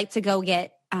 well, I like to go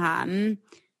get, I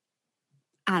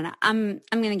don't know, I'm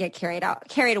going to get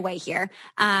carried away here.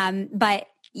 But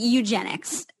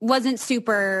eugenics, wasn't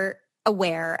super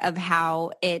aware of how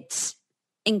it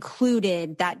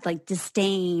included that like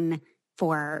disdain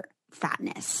for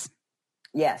fatness.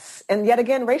 Yes. And yet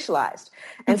again, racialized.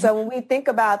 And so when we think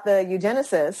about the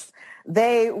eugenicists,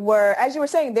 they were, as you were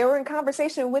saying, they were in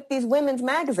conversation with these women's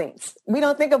magazines. We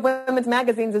don't think of women's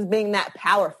magazines as being that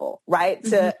powerful, right,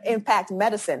 to impact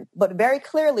medicine. But very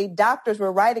clearly, doctors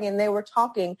were writing and they were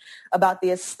talking about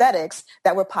the aesthetics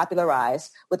that were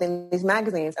popularized within these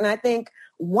magazines. And I think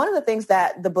one of the things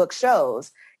that the book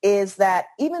shows is that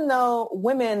even though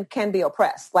women can be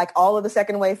oppressed, like all of the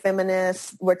second wave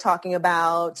feminists we're talking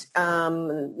about,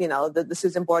 the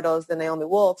Susan Bordeaux's, the Naomi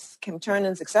Wolf's, Kim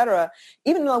Turnan's, et cetera,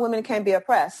 even though women can be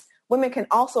oppressed, women can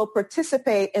also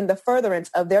participate in the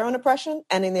furtherance of their own oppression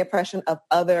and in the oppression of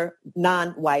other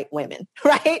non-white women,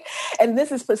 right? And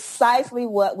this is precisely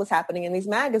what was happening in these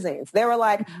magazines. They were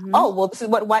like, oh, well, this is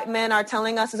what white men are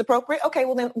telling us is appropriate. Okay,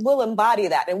 well, then we'll embody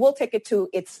that and we'll take it to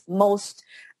its most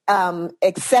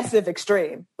excessive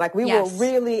extreme. Like we will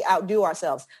really outdo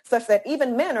ourselves such that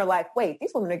even men are like, wait,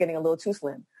 these women are getting a little too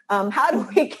slim. How do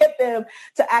we get them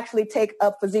to actually take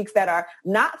up physiques that are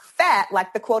not fat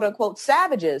like the quote unquote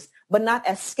savages, but not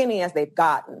as skinny as they've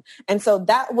gotten? And so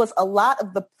that was a lot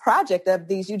of the project of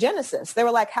these eugenicists. They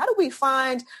were like, how do we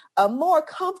find a more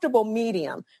comfortable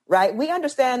medium, right? We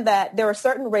understand that there are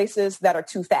certain races that are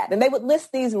too fat, and they would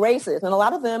list these races, and a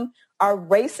lot of them are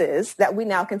races that we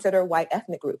now consider white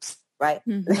ethnic groups, right?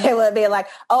 They would be like,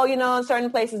 oh, in certain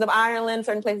places of Ireland,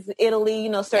 certain places of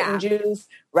Italy, certain Jews,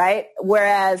 right?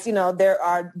 Whereas, there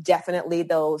are definitely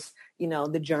those,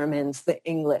 the Germans, the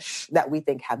English that we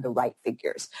think have the right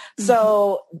figures.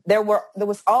 So there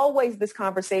was always this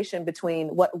conversation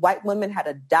between what white women had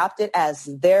adopted as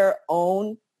their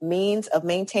own means of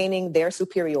maintaining their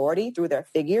superiority through their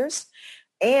figures,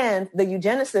 and the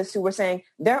eugenicists who were saying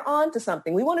they're on to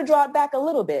something. We want to draw it back a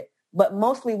little bit, but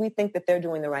mostly we think that they're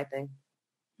doing the right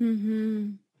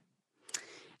thing.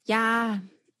 Yeah.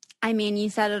 I mean, you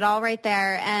said it all right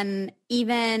there. And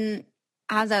even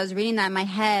as I was reading that in my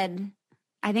head,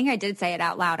 I think I did say it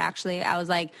out loud, actually. I was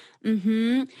like,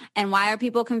 And why are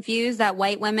people confused that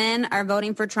white women are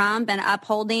voting for Trump and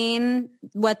upholding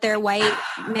what their white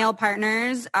male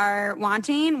partners are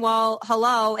wanting? Well,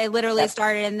 hello, it literally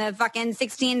started in the fucking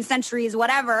 16th centuries,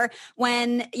 whatever,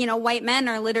 when, white men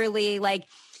are literally like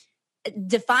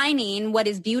defining what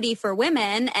is beauty for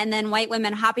women, and then white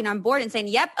women hopping on board and saying,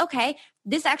 yep, okay,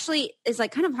 this actually is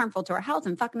like kind of harmful to our health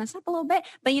and fucking us up a little bit.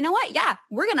 But you know what? Yeah,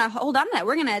 we're going to hold on to that.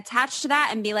 We're going to attach to that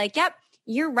and be like, yep,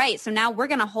 you're right. So now we're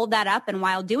going to hold that up. And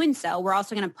while doing so, we're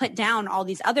also going to put down all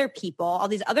these other people, all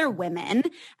these other women.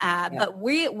 But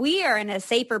we are in a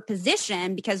safer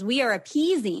position because we are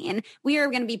appeasing. We are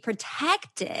going to be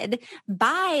protected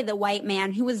by the white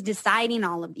man who is deciding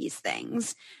all of these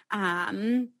things.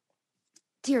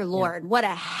 Dear Lord, what a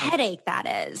headache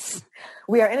that is.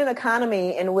 We are in an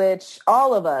economy in which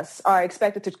all of us are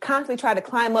expected to constantly try to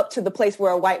climb up to the place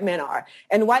where white men are.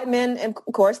 And white men,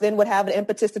 of course, then would have an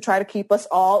impetus to try to keep us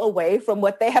all away from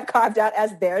what they have carved out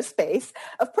as their space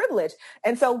of privilege.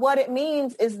 And so what it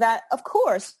means is that, of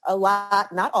course, a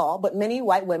lot, not all, but many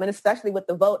white women, especially with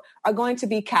the vote, are going to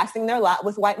be casting their lot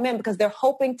with white men because they're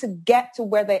hoping to get to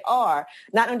where they are,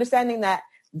 not understanding that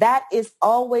that is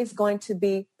always going to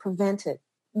be prevented.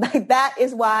 Like that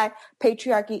is why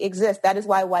patriarchy exists. That is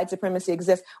why white supremacy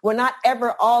exists. We're not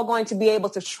ever all going to be able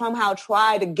to somehow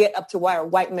try to get up to where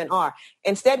white men are.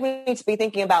 Instead, we need to be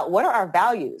thinking about what are our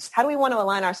values? How do we want to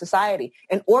align our society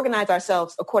and organize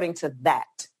ourselves according to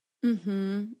that?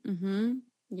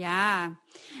 Yeah.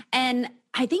 And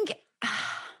I think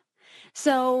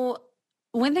So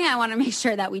one thing I want to make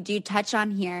sure that we do touch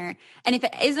on here, and if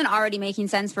it isn't already making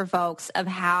sense for folks of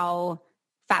how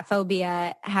fat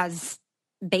phobia has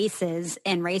bases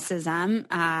in racism,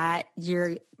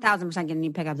 you're 1,000% going to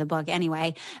need to pick up the book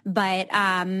anyway. But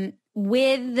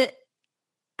with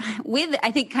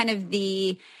I think kind of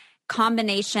the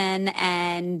combination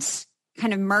and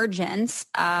kind of emergence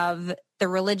of the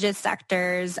religious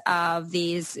sectors of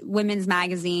these women's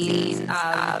magazines,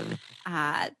 of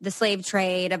the slave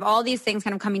trade, of all these things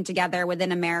kind of coming together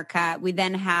within America, we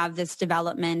then have this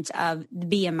development of the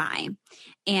BMI.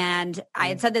 And I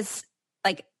had said this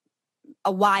like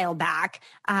a while back,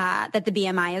 that the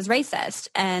BMI is racist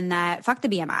and that fuck the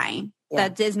BMI. Yeah.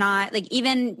 That is not, like,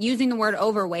 even using the word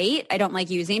overweight, I don't like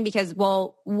using, because,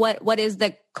 well, what is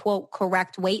the quote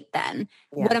correct weight then?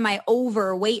 Yeah. What am I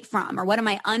overweight from, or what am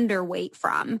I underweight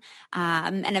from?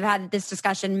 And I've had this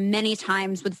discussion many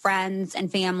times with friends and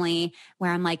family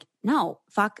where I'm like, no,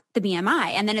 fuck the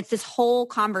BMI. And then it's this whole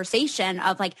conversation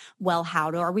of like, well,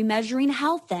 are we measuring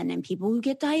health then? And people who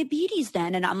get diabetes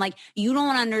then? And I'm like, you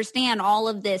don't understand, all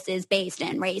of this is based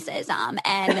in racism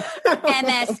and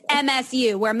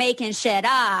MSU. We're making shit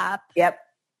up. Yep.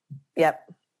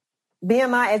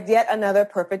 BMI is yet another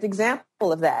perfect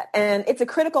example of that. And it's a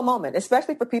critical moment,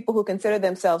 especially for people who consider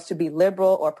themselves to be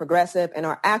liberal or progressive and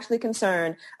are actually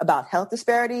concerned about health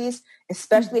disparities,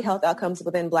 especially health outcomes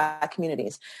within Black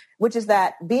communities, which is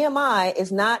that BMI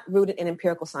is not rooted in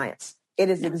empirical science.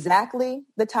 It is exactly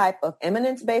the type of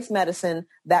eminence-based medicine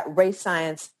that race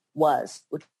science was,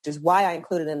 which is why I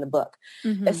included it in the book.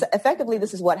 Mm-hmm. Effectively,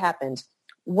 this is what happened.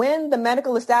 When the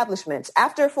medical establishments,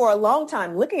 after for a long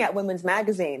time looking at women's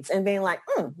magazines and being like,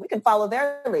 we can follow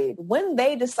their lead, when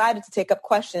they decided to take up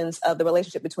questions of the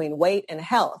relationship between weight and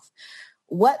health,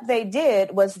 what they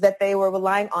did was that they were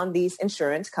relying on these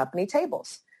insurance company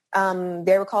tables.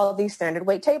 They were called these standard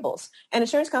weight tables. And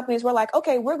insurance companies were like,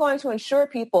 okay, we're going to insure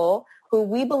people who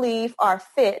we believe are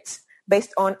fit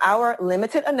based on our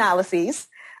limited analyses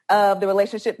of the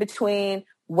relationship between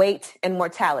weight and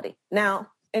mortality. Now,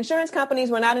 insurance companies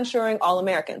were not insuring all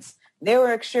Americans. They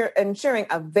were insuring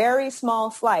a very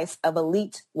small slice of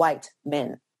elite white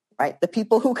men, right? The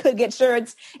people who could get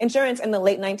insurance in the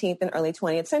late 19th and early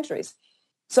 20th centuries.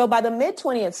 So by the mid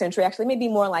 20th century, actually maybe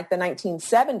more like the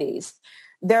 1970s,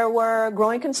 there were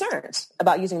growing concerns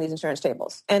about using these insurance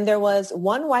tables. And there was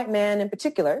one white man in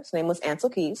particular, his name was Ansel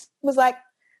Keys, who was like,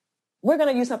 we're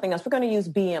going to use something else. We're going to use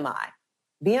BMI.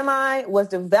 BMI was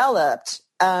developed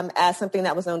as something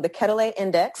that was known the Quetelet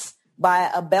Index by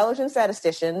a Belgian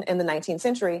statistician in the 19th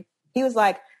century. He was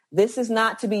like, this is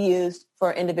not to be used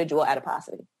for individual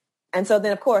adiposity. And so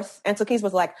then, of course, Ansel Keys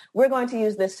was like, we're going to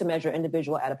use this to measure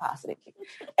individual adiposity.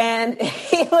 And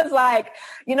he was like,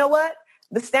 you know what?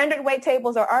 The standard weight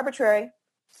tables are arbitrary,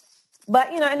 but,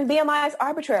 and BMI is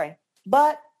arbitrary,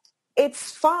 but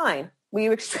it's fine.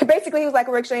 Basically, he was like,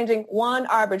 we're exchanging one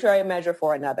arbitrary measure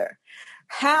for another.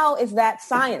 How is that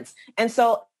science? And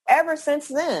so ever since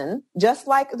then, just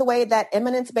like the way that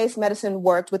eminence-based medicine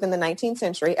worked within the 19th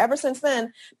century, ever since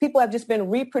then, people have just been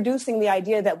reproducing the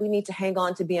idea that we need to hang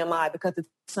on to BMI because it's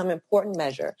some important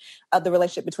measure of the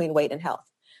relationship between weight and health.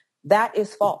 That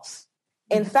is false.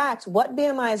 In fact, what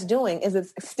BMI is doing is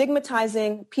it's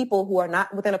stigmatizing people who are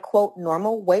not within a, quote,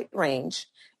 normal weight range,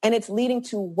 and it's leading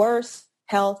to worse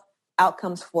health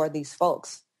outcomes for these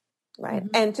folks, right?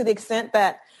 Mm-hmm. And to the extent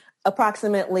that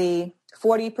approximately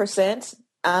 40%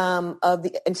 of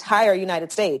the entire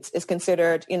United States is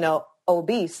considered,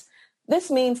 obese.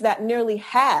 This means that nearly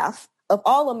half of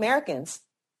all Americans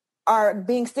are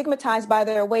being stigmatized by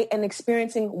their weight and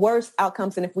experiencing worse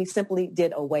outcomes than if we simply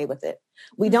did away with it.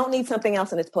 We don't need something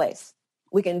else in its place.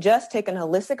 We can just take an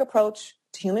holistic approach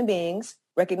to human beings,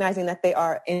 recognizing that they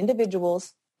are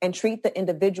individuals, and treat the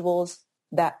individuals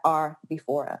that are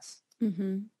before us.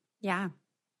 Mm-hmm. Yeah.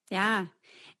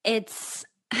 It's,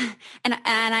 and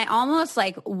I almost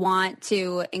want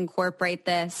to incorporate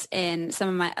this in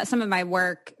some of my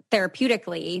work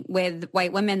therapeutically with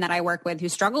white women that I work with who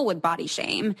struggle with body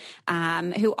shame,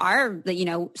 who are,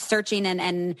 searching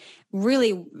and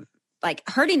really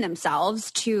hurting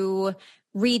themselves to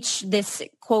reach this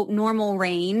quote normal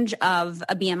range of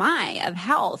a BMI of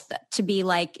health, to be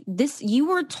like this. You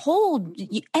were told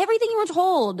everything you were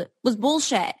told was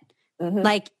bullshit.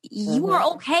 Mm-hmm. You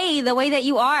are okay the way that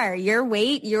you are. Your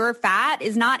weight, your fat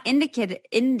is not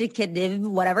indicative,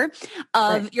 whatever,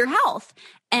 of your health.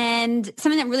 And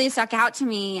something that really stuck out to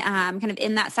me, kind of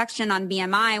in that section on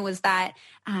BMI, was that,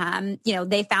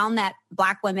 they found that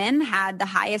Black women had the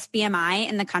highest BMI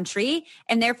in the country,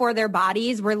 and therefore their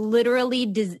bodies were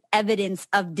literally evidence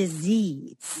of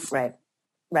disease.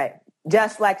 Right.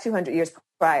 Just like 200 years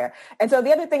prior. And so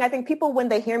the other thing, I think people, when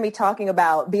they hear me talking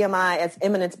about BMI as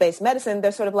eminence-based medicine,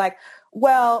 they're sort of like,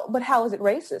 well, but how is it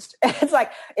racist? It's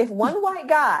like, if one white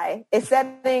guy is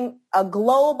setting a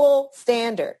global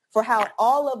standard for how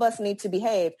all of us need to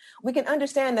behave, we can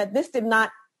understand that this did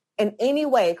not in any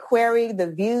way query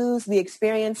the views, the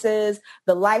experiences,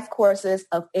 the life courses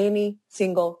of any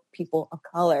single people of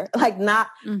color, like not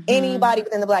anybody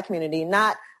within the Black community,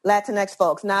 not Latinx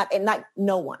folks, not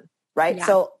no one, right? Yeah.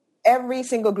 So every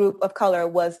single group of color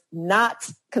was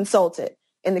not consulted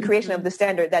in the creation of the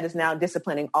standard that is now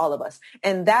disciplining all of us.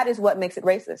 And that is what makes it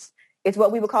racist. It's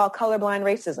what we would call colorblind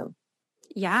racism.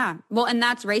 Yeah. Well, and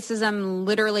that's racism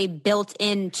literally built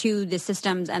into the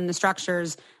systems and the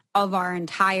structures of our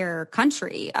entire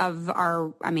country, of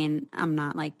our, I mean, I'm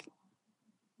not like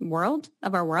world,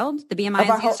 of our world. The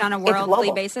BMI is used on a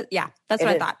worldly basis. Yeah, that's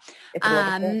what I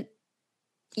thought.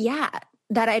 Yeah,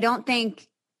 that I don't think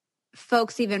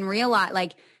folks even realize,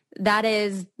 like, that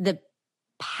is the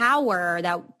power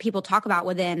that people talk about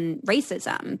within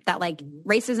racism, that like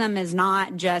racism is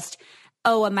not just, a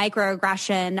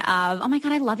microaggression of, oh my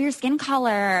God, I love your skin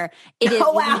color. It is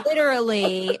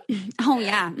literally,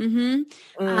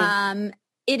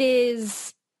 it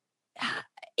is,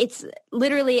 it's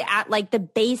literally at like the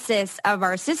basis of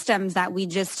our systems that we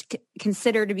just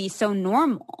consider to be so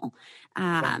normal.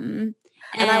 To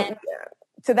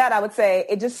that, I would say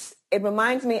it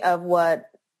reminds me of what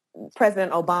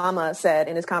President Obama said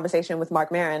in his conversation with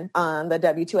Mark Maron on the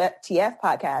WTF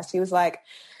podcast. He was like,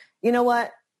 you know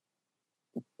what?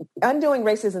 Undoing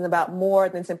racism is about more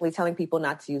than simply telling people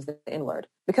not to use the N-word,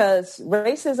 because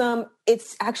racism,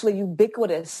 it's actually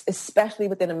ubiquitous, especially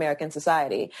within American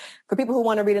society. For people who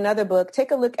want to read another book,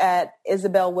 take a look at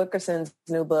Isabel Wilkerson's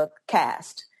new book,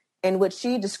 Caste, in which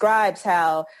she describes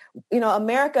how,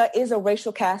 America is a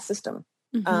racial caste system.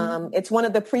 It's one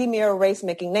of the premier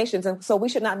race-making nations. And so we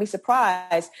should not be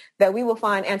surprised that we will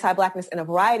find anti-Blackness in a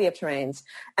variety of terrains.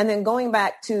 And then going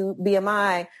back to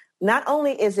BMI, not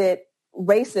only is it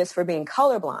racist for being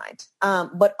colorblind,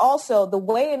 but also the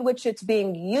way in which it's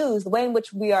being used, the way in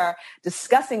which we are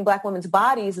discussing Black women's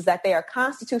bodies is that they are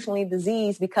constitutionally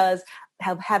diseased because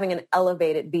of having an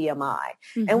elevated BMI.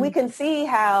 And we can see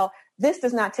how this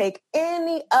does not take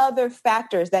any other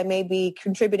factors that may be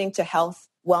contributing to health,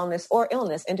 wellness, or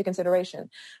illness into consideration.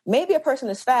 Maybe a person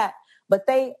is fat, but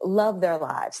they love their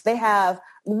lives. They have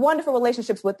wonderful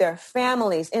relationships with their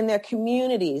families, in their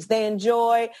communities. They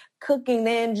enjoy cooking.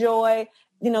 They enjoy,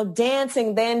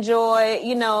 dancing. They enjoy,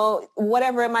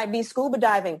 whatever it might be, scuba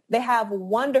diving. They have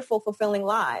wonderful, fulfilling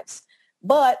lives.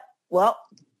 But, well,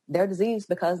 they're diseased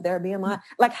because they're BMI.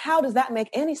 Like, how does that make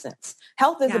any sense?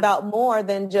 Health is about more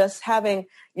than just having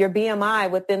your BMI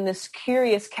within this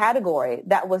curious category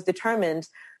that was determined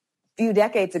a few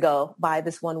decades ago by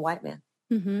this one white man.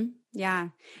 Yeah.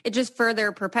 It just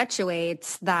further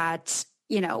perpetuates that,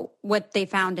 what they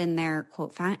found in their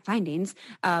quote findings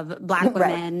of Black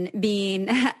women being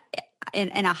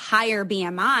in a higher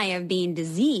BMI, of being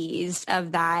diseased,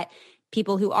 of that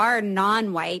people who are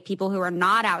non-white, people who are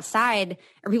not outside,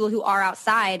 or people who are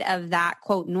outside of that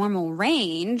quote normal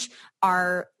range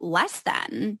are less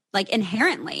than, like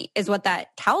inherently is what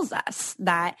that tells us,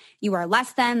 that you are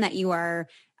less than, that you are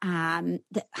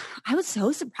I was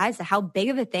so surprised at how big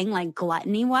of a thing like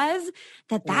gluttony was,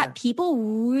 that people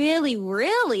really,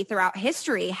 really throughout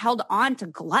history held on to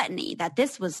gluttony, that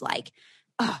this was like,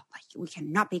 we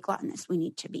cannot be gluttonous. We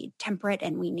need to be temperate,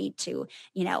 and we need to,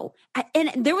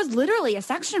 and there was literally a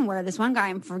section where this one guy,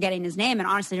 I'm forgetting his name and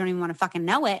honestly don't even want to fucking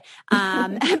know it.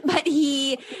 But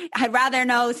I'd rather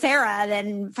know Sarah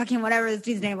than fucking whatever this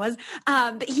dude's name was.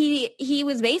 But he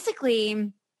was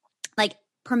basically like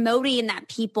promoting that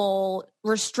people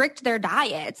restrict their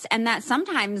diets, and that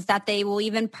sometimes that they will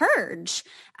even purge,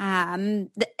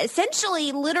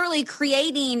 essentially literally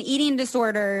creating eating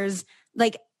disorders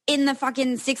like in the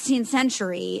fucking 16th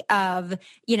century of,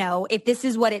 if this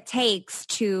is what it takes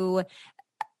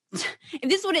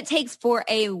for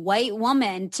a white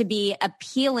woman to be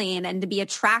appealing and to be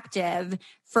attractive,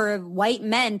 for white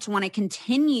men to want to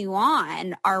continue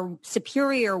on our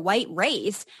superior white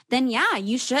race, then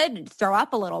you should throw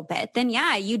up a little bit. Then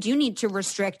you do need to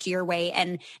restrict your weight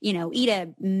and, eat a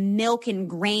milk and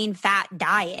grain fat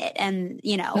diet. And,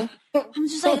 I'm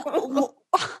just like, what?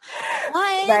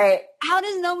 Right. How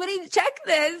does nobody check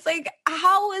this? Like,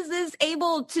 how is this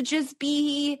able to just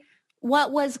be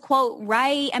what was, quote,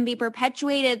 right and be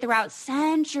perpetuated throughout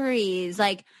centuries?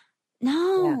 Like,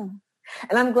 no.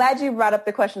 And I'm glad you brought up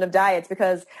the question of diets,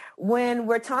 because when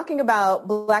we're talking about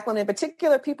Black women in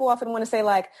particular, people often want to say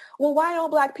like, well, why don't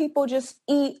Black people just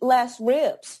eat less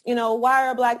ribs? You know, why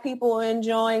are Black people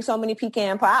enjoying so many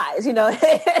pecan pies? You know,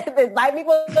 the Black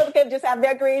people can just have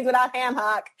their greens without ham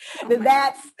hock.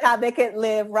 That's how they can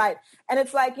live right. And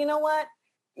it's like, you know what?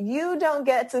 You don't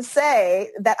get to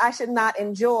say that I should not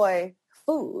enjoy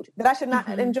food, that I should not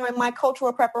enjoy my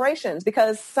cultural preparations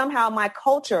because somehow my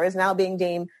culture is now being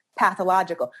deemed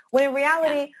pathological. When in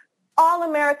reality, all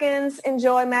Americans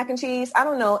enjoy mac and cheese. I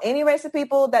don't know any race of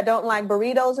people that don't like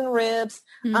burritos and ribs.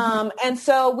 And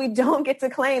so we don't get to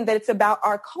claim that it's about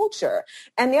our culture.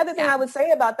 And the other thing I would say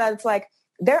about that, it's like,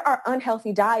 there are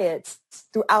unhealthy diets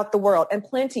throughout the world and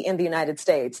plenty in the United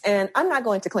States. And I'm not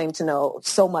going to claim to know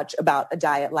so much about a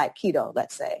diet like keto,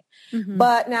 let's say.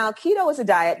 But now keto is a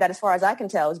diet that, as far as I can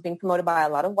tell, is being promoted by a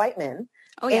lot of white men.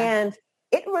 And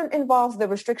it involves the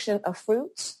restriction of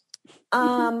fruits.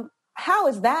 How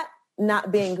is that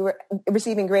not being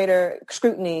receiving greater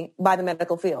scrutiny by the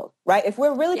medical field, right? If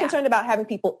we're really concerned about having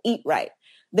people eat right,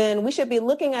 then we should be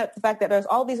looking at the fact that there's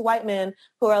all these white men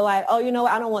who are like, oh, you know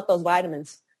what? I don't want those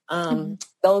vitamins.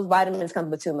 Those vitamins come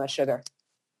with too much sugar.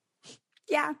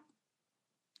 Yeah.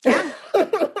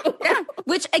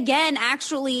 Which again,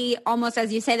 actually, almost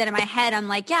as you say that in my head, I'm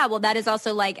like, yeah, well, that is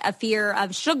also like a fear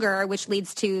of sugar, which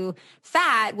leads to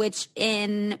fat, which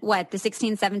in the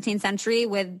 16th, 17th century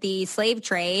with the slave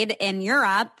trade in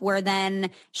Europe, where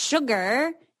then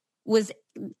sugar was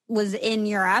in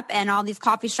Europe and all these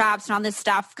coffee shops and all this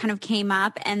stuff kind of came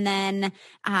up. And then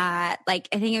I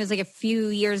think it was like a few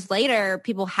years later,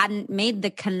 people hadn't made the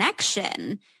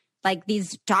connection, like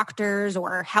these doctors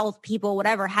or health people,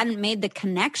 whatever, hadn't made the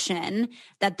connection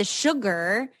that the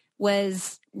sugar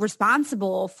was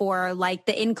responsible for like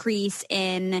the increase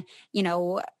in, you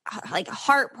know, like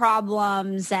heart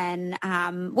problems and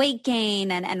weight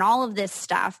gain and all of this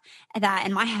stuff. That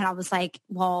in my head, I was like,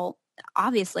 well,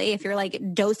 obviously, if you're like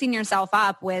dosing yourself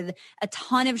up with a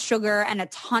ton of sugar and a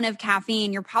ton of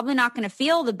caffeine, you're probably not going to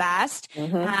feel the best.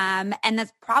 And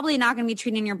that's probably not going to be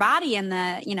treating your body in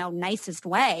the, you know, nicest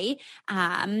way.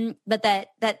 But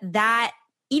that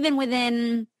even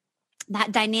within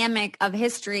that dynamic of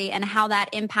history and how that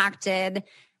impacted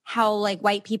how like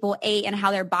white people ate and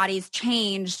how their bodies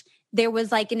changed, there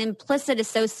was like an implicit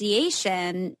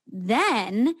association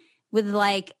then with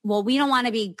like, well, we don't want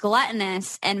to be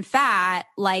gluttonous and fat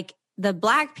like the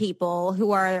Black people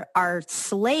who are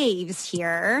slaves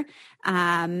here.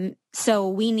 So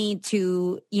we need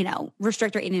to, you know,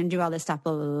 restrict our eating and do all this stuff,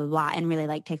 blah, blah, blah, blah, and really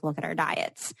like take a look at our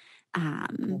diets.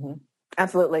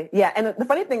 Absolutely. Yeah. And the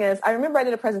funny thing is, I remember I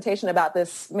did a presentation about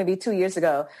this maybe 2 years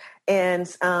ago. And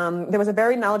there was a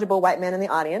very knowledgeable white man in the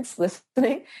audience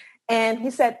listening. And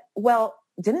he said, well,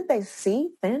 didn't they see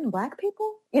thin Black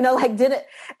people? You know, like did it?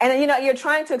 And, you know, you're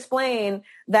trying to explain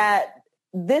that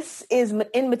this is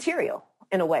immaterial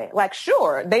in a way. Like,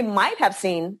 sure, they might have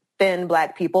seen thin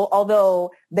Black people,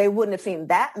 although they wouldn't have seen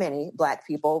that many Black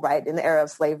people, right, in the era of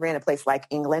slavery in a place like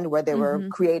England where they were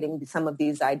creating some of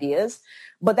these ideas.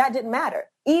 But that didn't matter.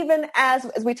 Even as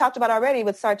we talked about already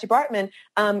with Saartjie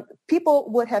Baartman,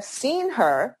 people would have seen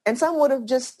her and some would have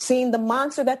just seen the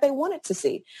monster that they wanted to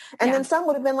see. And then some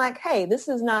would have been like, hey, this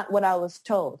is not what I was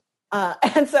told.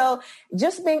 And so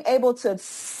just being able to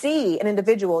see an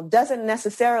individual doesn't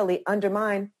necessarily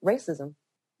undermine racism.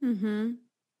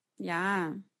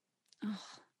 Yeah. Oh,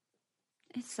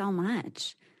 it's so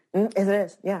much. It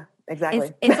is. Yeah,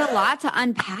 exactly. It's a lot to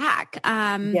unpack.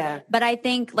 But I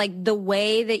think like the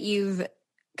way that you've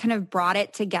kind of brought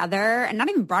it together, and not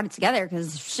even brought it together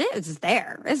because shit is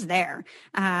there. It's there.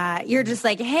 You're just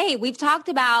like, hey, we've talked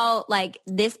about like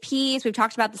this piece. We've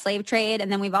talked about the slave trade.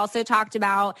 And then we've also talked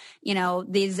about, you know,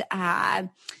 these,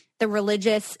 the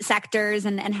religious sectors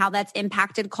and how that's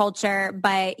impacted culture.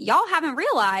 But y'all haven't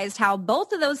realized how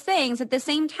both of those things at the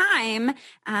same time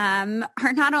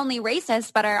are not only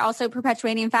racist, but are also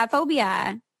perpetuating fat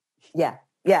phobia. Yeah.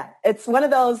 It's one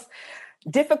of those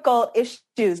difficult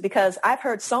issues because I've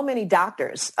heard so many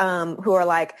doctors who are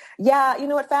like, yeah, you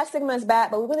know what, fat stigma is bad,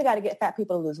 but we really got to get fat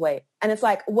people to lose weight. And it's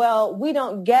like, well, we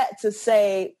don't get to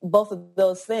say both of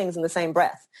those things in the same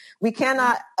breath. We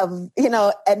cannot,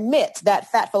 admit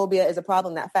that fat phobia is a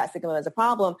problem, that fat stigma is a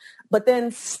problem, but then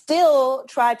still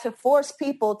try to force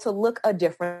people to look a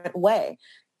different way.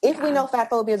 If we know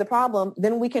fat phobia is a problem,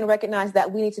 then we can recognize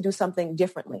that we need to do something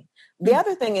differently. The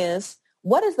other thing is,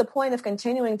 what is the point of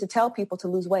continuing to tell people to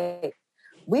lose weight?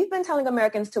 We've been telling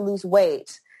Americans to lose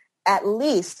weight at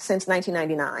least since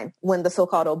 1999 when the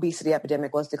so-called obesity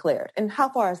epidemic was declared. And how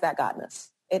far has that gotten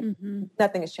us?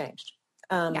 Nothing has changed.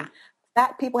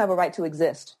 Fat people have a right to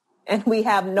exist. and we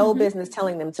have no business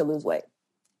telling them to lose weight.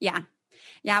 Yeah.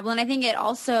 Yeah. Well, and I think it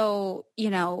also,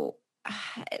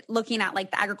 looking at like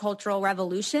the agricultural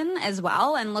revolution as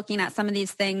well, and looking at some of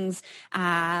these things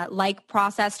like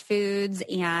processed foods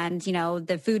and,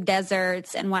 the food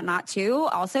deserts and whatnot too,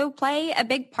 also play a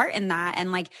big part in that.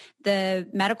 And like the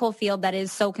medical field that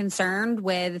is so concerned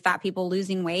with fat people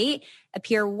losing weight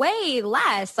appear way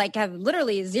less, like have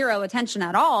literally zero attention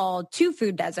at all to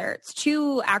food deserts,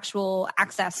 to actual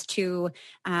access to,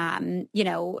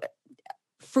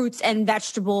 fruits and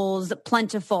vegetables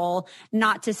plentiful,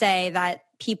 not to say that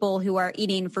people who are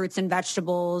eating fruits and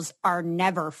vegetables are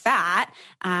never fat,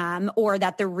 or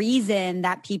that the reason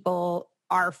that people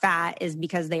are fat is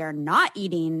because they are not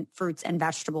eating fruits and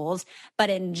vegetables. But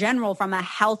in general, from a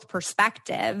health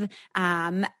perspective,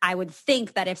 I would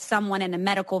think that if someone in a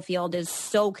medical field is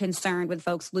so concerned with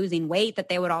folks losing weight, that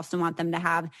they would also want them to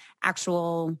have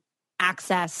actual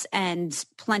access and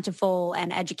plentiful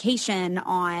and education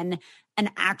on an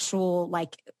actual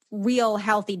like real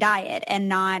healthy diet, and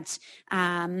not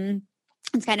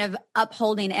it's kind of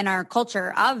upholding in our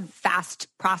culture of fast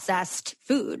processed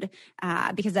food,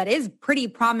 because that is pretty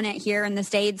prominent here in the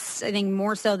States, I think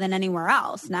more so than anywhere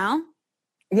else. No?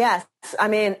 Yes. I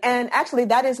mean, and actually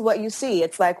that is what you see.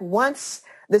 It's like once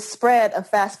the spread of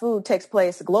fast food takes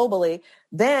place globally,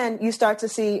 then you start to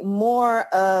see more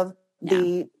of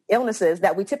the illnesses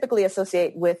that we typically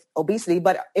associate with obesity,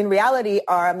 but in reality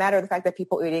are a matter of the fact that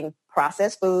people are eating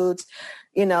processed foods,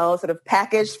 sort of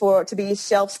packaged to be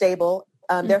shelf stable,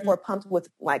 therefore pumped with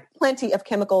like plenty of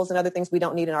chemicals and other things we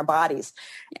don't need in our bodies.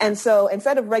 And so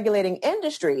instead of regulating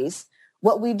industries,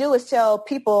 what we do is tell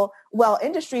people, well,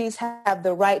 industries have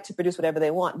the right to produce whatever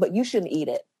they want, but you shouldn't eat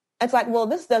it. It's like, well,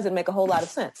 this doesn't make a whole lot of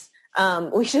sense.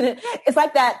 We shouldn't. It's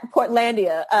like that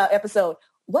Portlandia episode.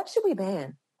 What should we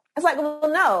ban? It's like, well,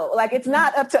 no, like it's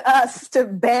not up to us to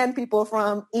ban people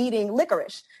from eating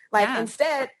licorice. Like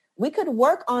instead, we could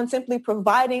work on simply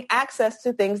providing access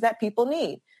to things that people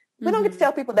need. We don't get to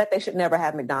tell people that they should never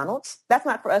have McDonald's. That's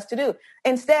not for us to do.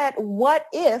 Instead, what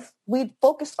if we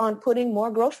focused on putting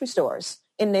more grocery stores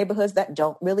in neighborhoods that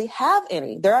don't really have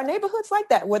any? There are neighborhoods like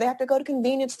that where they have to go to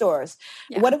convenience stores.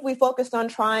 Yeah. What if we focused on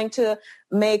trying to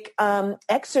make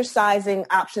exercising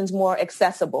options more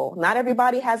accessible? Not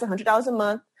everybody has $100 a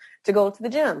month to go to the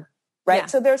gym, right? Yeah.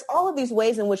 So there's all of these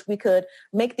ways in which we could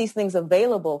make these things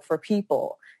available for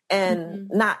people and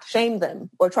not shame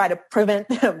them or try to prevent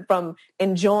them from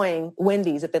enjoying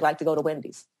Wendy's if they'd like to go to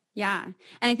Wendy's. Yeah. And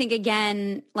I think,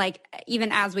 again, like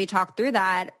even as we talk through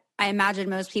that, I imagine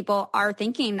most people are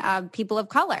thinking of people of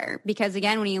color because,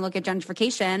 again, when you look at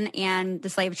gentrification and the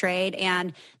slave trade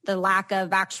and the lack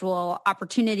of actual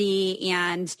opportunity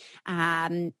and,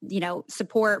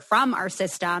 support from our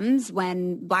systems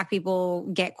when Black people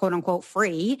get, quote unquote,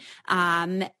 free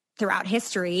throughout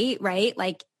history, right?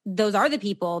 Like those are the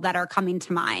people that are coming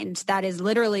to mind. That is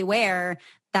literally where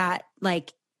that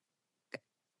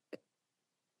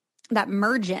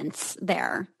mergence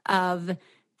there of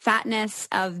fatness,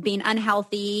 of being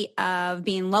unhealthy, of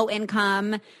being low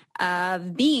income,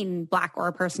 of being Black or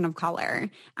a person of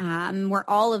color, where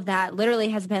all of that literally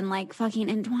has been like fucking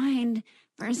entwined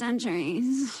for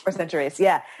centuries. For centuries,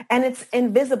 yeah. And it's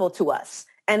invisible to us.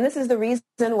 And this is the reason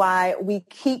why we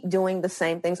keep doing the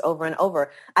same things over and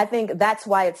over. I think that's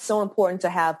why it's so important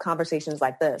to have conversations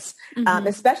like this,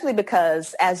 especially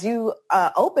because as you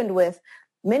opened with,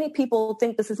 many people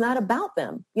think this is not about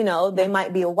them. They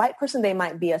might be a white person. They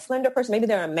might be a slender person. Maybe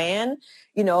they're a man,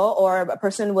 or a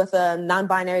person with a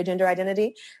non-binary gender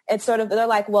identity. It's sort of, they're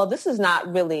like, well, this is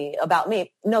not really about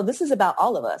me. No, this is about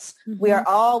all of us. We are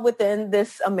all within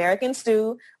this American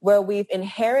stew where we've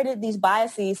inherited these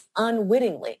biases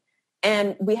unwittingly.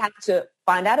 And we have to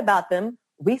find out about them,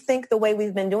 rethink the way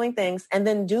we've been doing things, and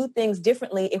then do things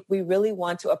differently if we really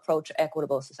want to approach an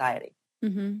equitable society.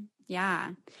 Mm-hmm. Yeah.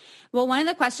 Well, one of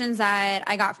the questions that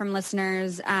I got from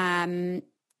listeners,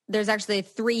 there's actually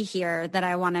 3 here that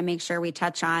I want to make sure we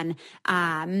touch on.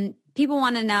 People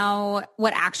want to know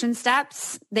what action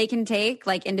steps they can take,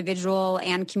 like individual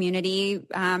and community,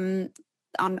 on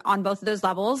both of those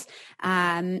levels.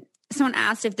 Someone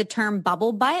asked if the term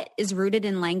bubble butt is rooted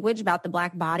in language about the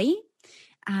Black body.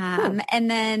 And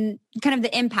then kind of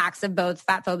the impacts of both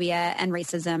fat phobia and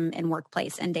racism in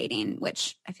workplace and dating,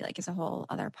 which I feel like is a whole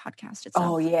other podcast itself.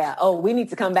 Oh, yeah. Oh, we need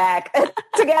to come back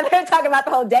together and talk about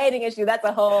the whole dating issue. That's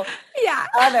a whole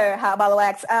other hot ball of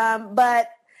wax. But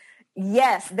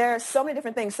yes, there are so many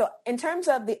different things. So in terms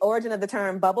of the origin of the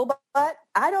term bubble butt,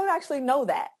 I don't actually know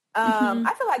that.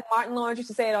 I feel like Martin Lawrence used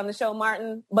to say it on the show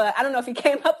Martin, but I don't know if he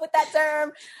came up with that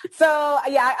term. So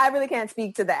yeah, I really can't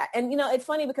speak to that. And, it's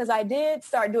funny because I did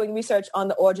start doing research on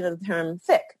the origin of the term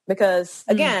thick because,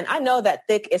 again, I know that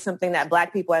thick is something that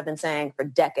Black people have been saying for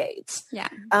decades. Yeah.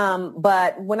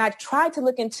 But when I tried to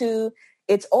look into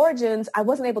its origins, I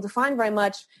wasn't able to find very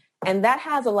much. And that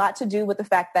has a lot to do with the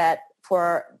fact that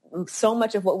for so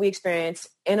much of what we experience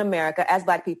in America as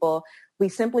Black people, we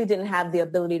simply didn't have the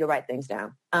ability to write things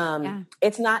down.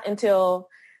 It's not until,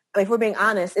 if we're being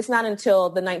honest, it's not until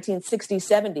the 1960s,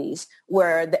 70s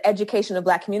where the education of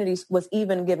Black communities was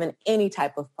even given any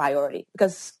type of priority.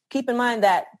 Because keep in mind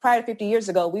that prior to 50 years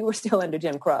ago, we were still under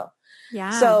Jim Crow. Yeah.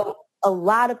 So a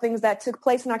lot of things that took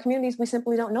place in our communities, we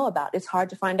simply don't know about. It's hard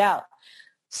to find out.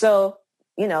 So,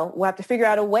 we'll have to figure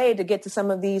out a way to get to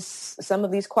some of these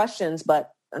questions.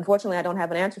 But unfortunately, I don't have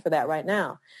an answer for that right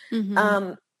now.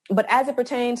 But as it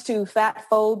pertains to fat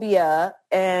phobia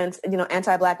and,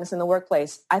 anti-Blackness in the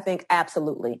workplace, I think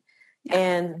absolutely. Yeah.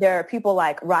 And there are people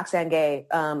like Roxane Gay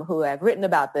who have written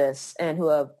about this and who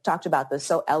have talked about this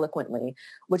so eloquently,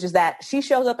 which is that she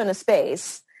shows up in a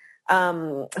space,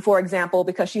 for example,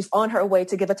 because she's on her way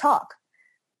to give a talk.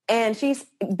 And she's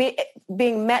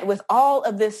being met with all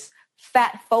of this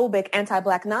fat phobic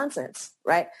anti-Black nonsense,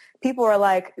 right? People are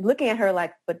like looking at her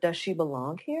like, but does she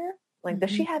belong here? Like,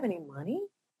 does she have any money?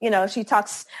 She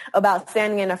talks about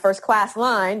standing in a first class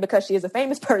line because she is a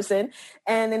famous person.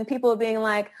 And then people are being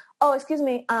like, oh, excuse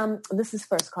me, this is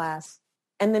first class.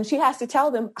 And then she has to tell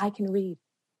them, I can read,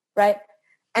 right?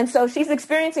 And so she's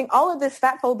experiencing all of this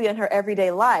fat phobia in her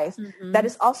everyday life that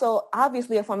is also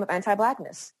obviously a form of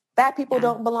anti-Blackness. Fat people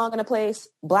don't belong in a place.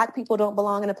 Black people don't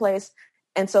belong in a place.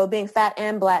 And so being fat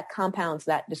and Black compounds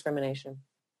that discrimination.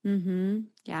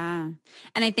 Yeah.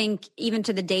 And I think even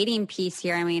to the dating piece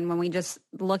here, I mean, when we just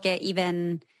look at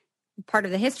even part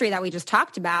of the history that we just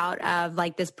talked about of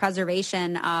like this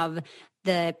preservation of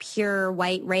the pure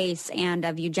white race and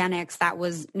of eugenics, that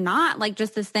was not like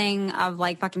just this thing of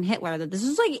like fucking Hitler, that this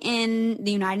was like in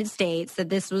the United States, that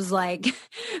this was like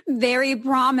very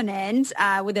prominent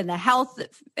within the health,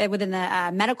 within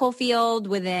the medical field,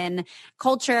 within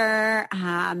culture,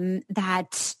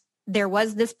 that there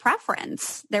was this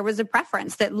preference. There was a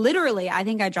preference that literally, I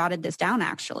think I jotted this down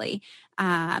actually.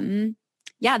 That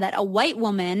a white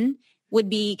woman would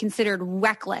be considered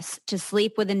reckless to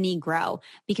sleep with a Negro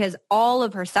because all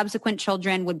of her subsequent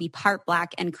children would be part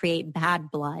Black and create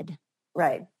bad blood.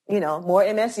 Right. More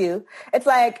MSU. It's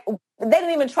like they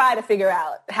didn't even try to figure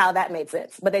out how that made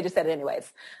sense, but they just said it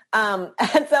anyways. And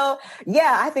so,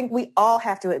 I think we all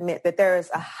have to admit that there is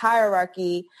a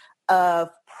hierarchy of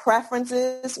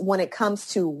preferences when it comes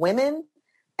to women,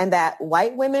 and that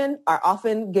white women are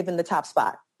often given the top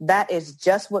spot. That is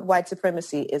just what white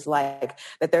supremacy is like,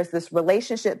 that there's this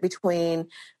relationship between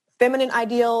feminine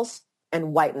ideals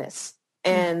and whiteness.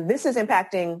 And this is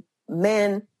impacting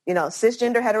men,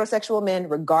 cisgender heterosexual men,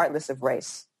 regardless of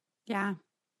race. Yeah,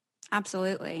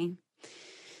 absolutely.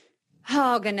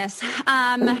 Oh, goodness.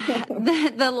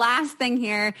 The last thing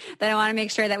here that I want to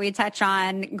make sure that we touch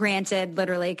on, granted,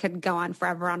 literally could go on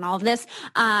forever on all of this.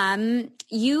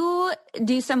 You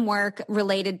do some work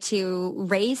related to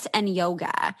race and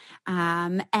yoga.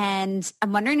 And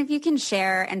I'm wondering if you can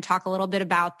share and talk a little bit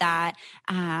about that,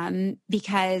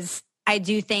 because I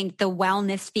do think the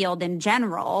wellness field in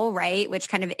general, right, which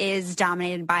kind of is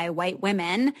dominated by white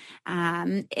women,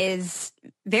 is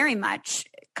very much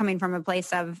coming from a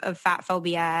place of fat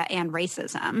phobia and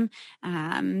racism.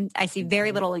 I see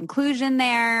very little inclusion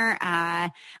there.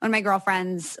 One of my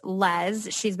girlfriends,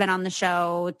 Les, she's been on the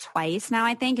show twice now,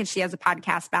 I think, and she has a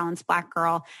podcast, Balanced Black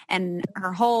Girl, and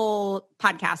her whole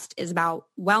podcast is about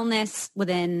wellness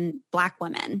within Black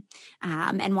women,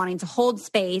 and wanting to hold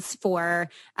space for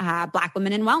Black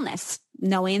women in wellness,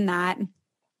 knowing that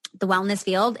the wellness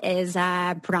field is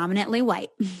predominantly white.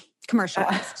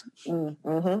 Commercialized.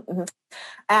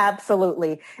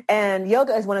 Absolutely. And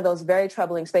yoga is one of those very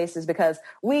troubling spaces because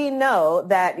we know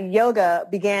that yoga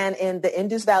began in the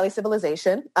Indus Valley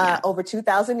civilization over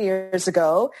 2,000 years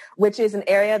ago, which is an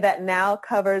area that now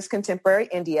covers contemporary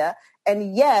India.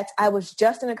 And yet I was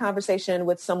just in a conversation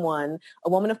with someone, a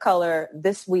woman of color,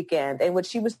 this weekend, in which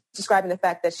she was describing the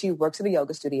fact that she works at a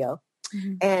yoga studio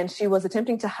and she was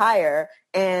attempting to hire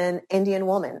an Indian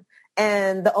woman.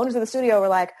 And the owners of the studio were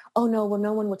like, oh, no, well,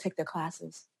 no one will take their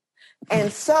classes.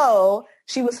 And so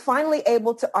she was finally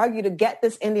able to argue to get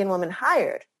this Indian woman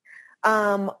hired,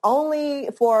 only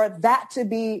for that to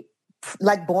be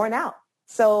like borne out.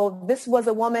 So this was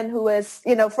a woman who is,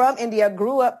 from India,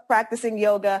 grew up practicing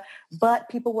yoga, but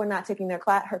people were not taking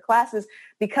her classes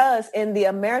because in the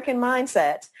American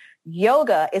mindset,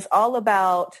 Yoga is all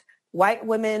about white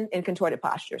women in contorted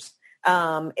postures.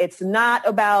 It's not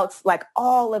about like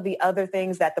all of the other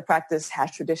things that the practice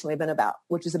has traditionally been about,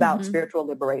 which is about spiritual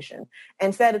liberation.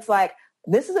 Instead, it's like,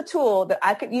 this is a tool that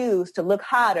I could use to look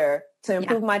hotter, to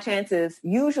improve my chances,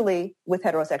 usually with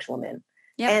heterosexual men.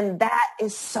 Yep. And that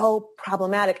is so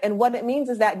problematic. And what it means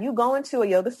is that you go into a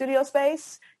yoga studio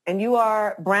space and you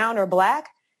are brown or black,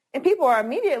 and people are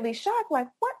immediately shocked, like,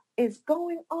 what is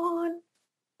going on?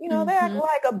 You know, they act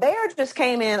like a bear just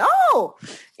came in. Oh,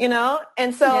 you know,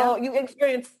 and so you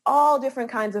experience all different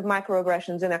kinds of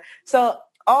microaggressions in there. So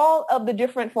all of the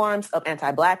different forms of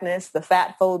anti-blackness, the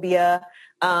fat phobia,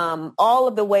 all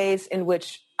of the ways in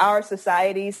which our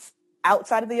societies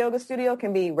outside of the yoga studio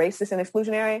can be racist and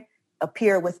exclusionary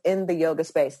appear within the yoga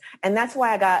space. And that's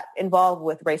why I got involved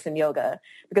with Race in Yoga,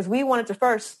 because we wanted to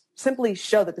first simply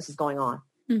show that this is going on.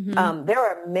 There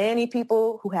are many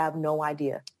people who have no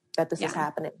idea that this is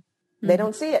happening. They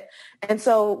don't see it. And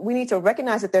so we need to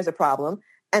recognize that there's a problem.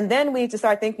 And then we need to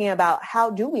start thinking about, how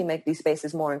do we make these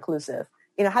spaces more inclusive?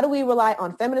 You know, how do we rely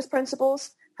on feminist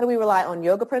principles? How do we rely on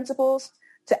yoga principles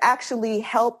to actually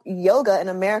help yoga in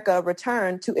America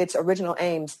return to its original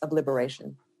aims of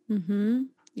liberation?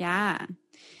 Yeah.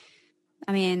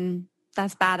 I mean,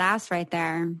 that's badass right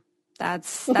there.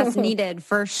 That's needed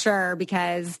for sure,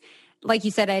 because like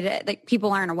you said, like,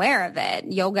 people aren't aware of it.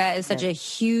 Yoga is such a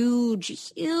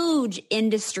huge, huge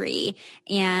industry,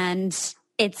 and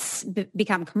it's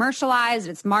become commercialized.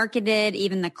 It's marketed.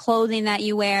 Even the clothing that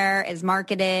you wear is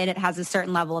marketed. It has a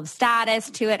certain level of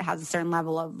status to it. It has a certain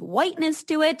level of whiteness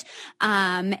to it.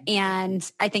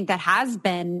 And I think that has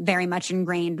been very much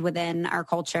ingrained within our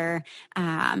culture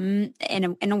in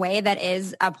a way that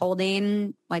is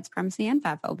upholding white supremacy and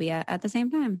fat phobia at the same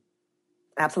time.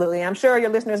 Absolutely. I'm sure your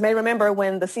listeners may remember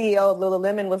when the CEO of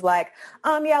Lululemon was like,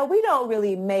 we don't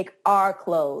really make our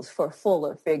clothes for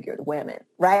fuller figured women,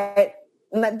 right?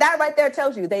 And that right there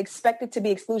tells you they expect it to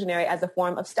be exclusionary as a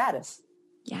form of status.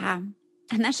 Yeah.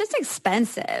 And that's just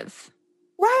expensive.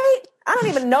 Right? I don't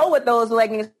even know what those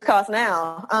leggings cost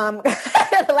now.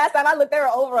 The last time I looked, they were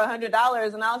over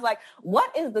 $100. And I was like,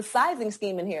 what is the sizing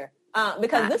scheme in here?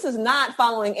 Because this is not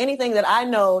following anything that I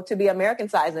know to be American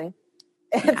sizing.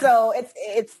 And so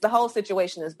it's the whole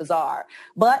situation is bizarre,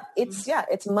 but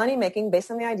it's money making based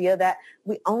on the idea that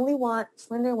we only want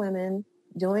slender women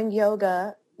doing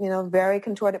yoga, you know, very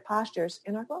contorted postures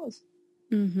in our clothes.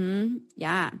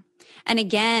 Yeah. And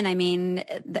again, I mean,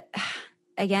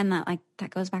 that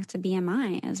goes back to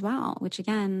BMI as well, which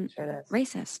again, sure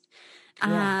racist.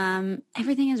 Yeah.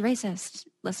 Everything is racist,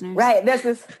 listeners. Right. There's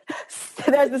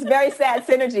this very sad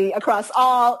synergy across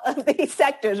all of these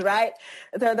sectors, right?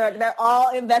 They're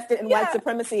all invested in white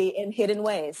supremacy in hidden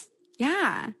ways.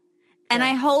 Yeah. And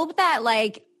I hope that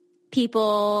like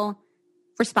people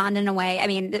respond in a way. I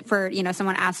mean, for, you know,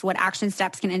 someone asked what action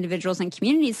steps can individuals and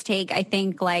communities take? I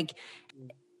think like,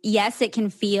 yes, it can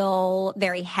feel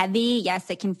very heavy. Yes,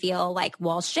 it can feel like,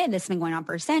 well, shit, this has been going on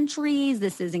for centuries.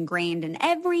 This is ingrained in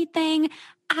everything.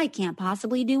 I can't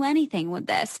possibly do anything with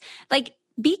this. Like,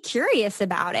 be curious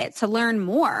about it to learn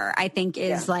more, I think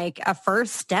is like a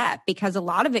first step, because a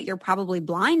lot of it you're probably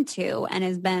blind to and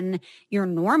has been your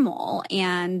normal.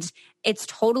 And it's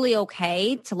totally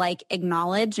okay to like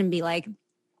acknowledge and be like,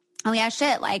 oh yeah,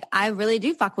 shit. Like I really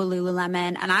do fuck with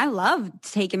Lululemon and I love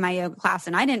taking my yoga class.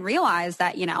 And I didn't realize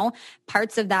that, you know,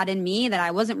 parts of that in me that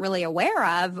I wasn't really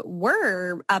aware of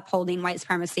were upholding white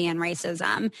supremacy and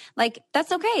racism. Like,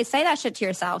 that's okay. Say that shit to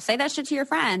yourself. Say that shit to your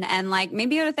friend and like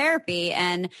maybe go to therapy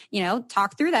and, you know,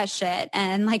 talk through that shit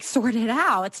and like sort it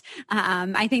out.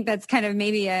 I think that's kind of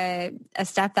maybe a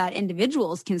step that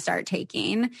individuals can start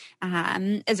taking.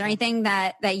 Is there anything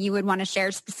that you would want to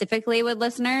share specifically with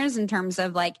listeners in terms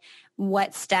of like,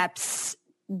 what steps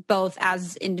both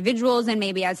as individuals and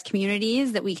maybe as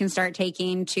communities that we can start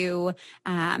taking to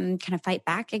kind of fight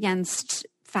back against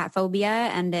fat phobia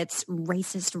and its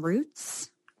racist roots?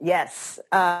 Yes.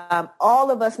 All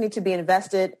of us need to be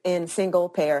invested in single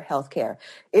payer healthcare.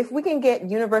 If we can get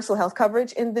universal health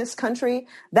coverage in this country,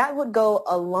 that would go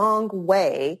a long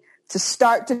way to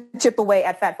start to chip away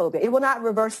at fat phobia. It will not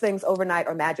reverse things overnight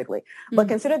or magically. But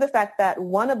consider the fact that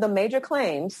one of the major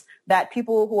claims that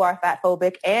people who are fat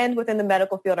phobic and within the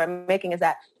medical field are making is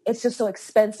that it's just so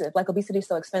expensive, like obesity is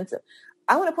so expensive.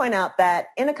 I want to point out that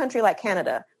in a country like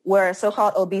Canada, where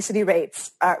so-called obesity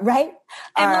rates are, right?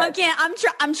 And look,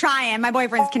 I'm trying. My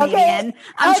boyfriend's Canadian. Okay.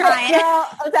 I'm trying. Girl,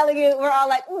 I'm telling you, we're all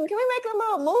like, can we make a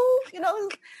little move? You know,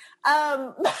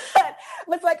 but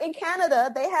it's like in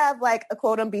Canada, they have like a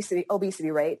quote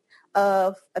obesity rate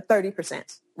of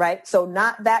 30%, right? So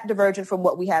not that divergent from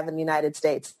what we have in the United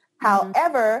States.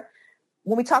 However,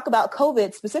 when we talk about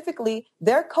COVID specifically,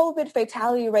 their COVID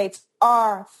fatality rates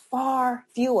are far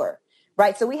fewer,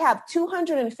 right? So we have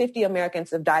 250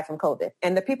 Americans have died from COVID.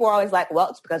 And the people are always like, well,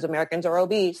 it's because Americans are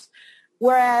obese.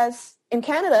 Whereas in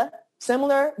Canada,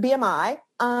 similar BMI,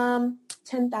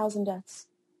 10,000 deaths,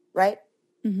 right?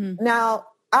 Mm-hmm. Now,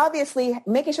 obviously,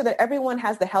 making sure that everyone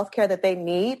has the healthcare that they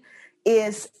need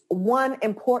is one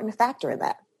important factor in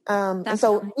that. And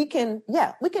so we can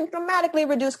dramatically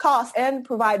reduce costs and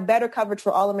provide better coverage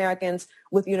for all Americans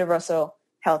with universal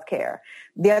health care.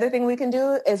 The other thing we can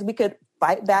do is we could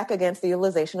fight back against the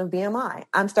utilization of BMI.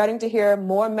 I'm starting to hear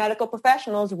more medical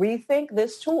professionals rethink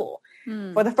this tool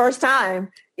for the first time,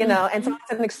 and so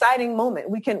it's an exciting moment.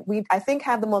 We I think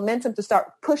have the momentum to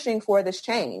start pushing for this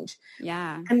change.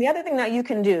 Yeah. And the other thing that you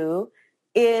can do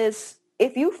is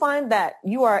if you find that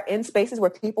you are in spaces where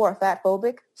people are fat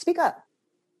phobic, speak up.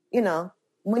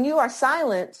 When you are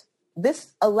silent,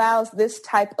 this allows this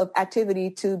type of activity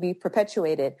to be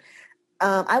perpetuated.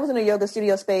 I was in a yoga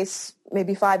studio space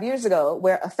maybe 5 years ago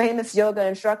where a famous yoga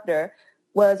instructor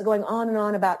was going on and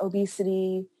on about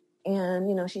obesity.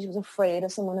 And, she was afraid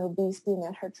of someone obese being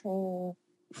at her training.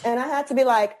 And I had to be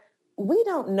like, we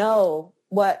don't know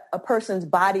what a person's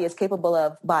body is capable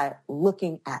of by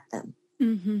looking at them.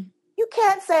 Mm-hmm. You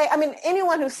can't say,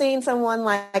 anyone who's seen someone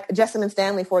like Jessamine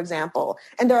Stanley, for example,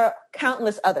 and there are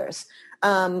countless others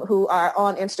who are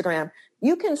on Instagram,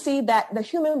 you can see that the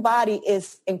human body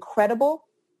is incredible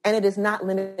and it is not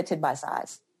limited by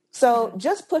size. So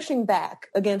just pushing back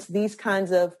against these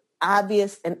kinds of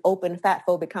obvious and open fat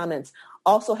phobic comments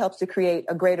also helps to create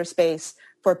a greater space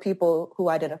for people who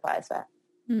identify as fat.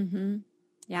 Mm-hmm.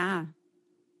 Yeah.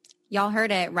 Y'all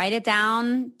heard it. Write it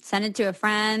down, send it to a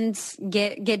friend,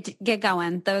 get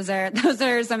going. Those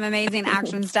are some amazing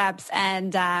action steps.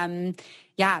 And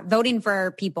voting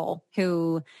for people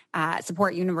who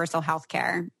support universal health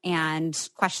care and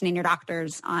questioning your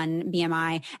doctors on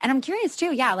BMI. And I'm curious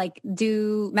too,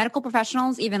 do medical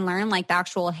professionals even learn the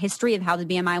actual history of how the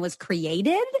BMI was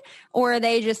created? Or are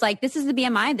they just this is the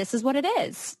BMI, this is what it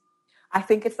is? I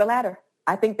think it's the latter.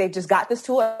 I think they just got this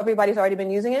tool. Everybody's already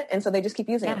been using it. And so they just keep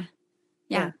using it.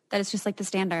 Yeah, that is just the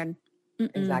standard.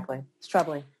 Mm-mm. Exactly. It's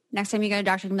troubling. Next time you go to a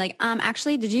doctor, you can be like,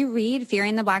 actually, did you read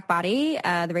Fearing the Black Body,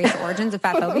 the racial origins of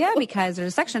fat phobia? Because there's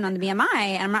a section on the BMI,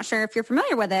 and I'm not sure if you're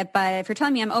familiar with it, but if you're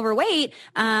telling me I'm overweight,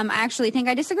 I actually think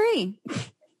I disagree.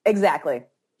 Exactly.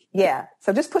 Yeah.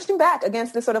 So just pushing back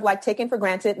against this sort of taking for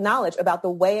granted knowledge about the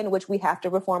way in which we have to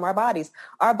reform our bodies.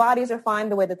 Our bodies are fine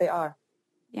the way that they are.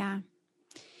 Yeah.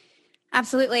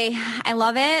 Absolutely. I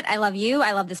love it. I love you.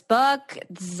 I love this book.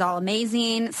 This is all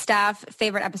amazing stuff.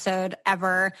 Favorite episode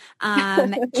ever.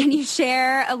 Can you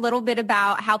share a little bit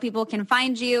about how people can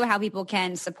find you, how people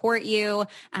can support you,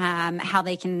 how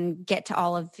they can get to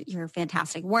all of your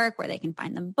fantastic work, where they can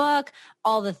find the book,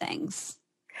 all the things?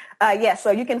 Yes.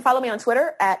 So you can follow me on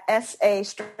Twitter at SA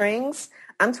Strings.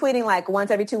 I'm tweeting once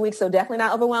every 2 weeks, so definitely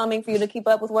not overwhelming for you to keep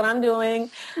up with what I'm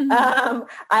doing. Mm-hmm.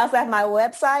 I also have my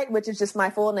website, which is just my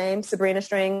full name,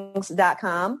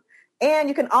 sabrinastrings.com. And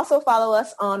you can also follow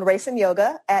us on Race and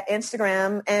Yoga at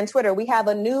Instagram and Twitter. We have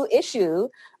a new issue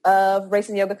of Race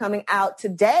and Yoga coming out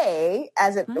today,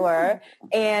 as it were,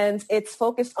 and it's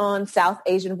focused on South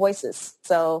Asian voices.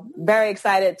 So very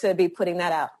excited to be putting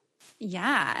that out.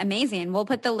 Yeah, amazing. We'll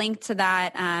put the link to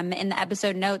that in the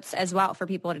episode notes as well for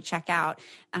people to check out.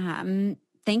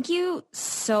 Thank you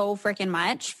so freaking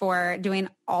much for doing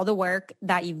all the work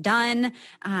that you've done.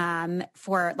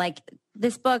 For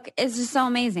this book is just so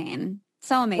amazing.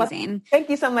 So amazing. Well,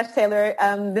 thank you so much, Taylor.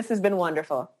 This has been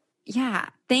wonderful. Yeah.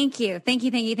 Thank you. Thank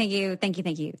you. Thank you. Thank you. Thank you.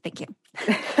 Thank you. Thank you.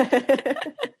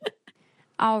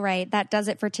 All right, that does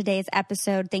it for today's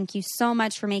episode. Thank you so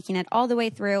much for making it all the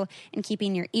way through and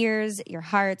keeping your ears, your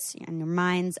hearts, and your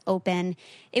minds open.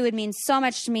 It would mean so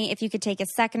much to me if you could take a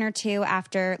second or two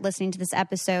after listening to this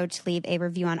episode to leave a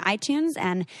review on iTunes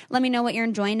and let me know what you're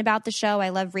enjoying about the show. I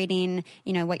love reading,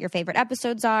 what your favorite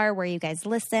episodes are, where you guys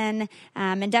listen,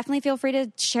 and definitely feel free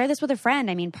to share this with a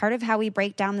friend. I mean, part of how we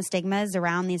break down the stigmas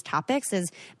around these topics is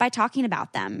by talking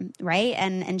about them, right?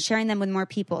 And sharing them with more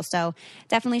people. So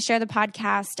definitely share the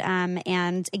podcast.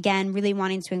 And again, really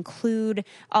wanting to include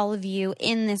all of you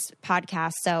in this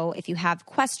podcast. So if you have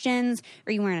questions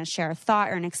or you want to share a thought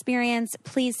or an experience,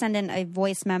 please send in a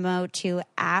voice memo to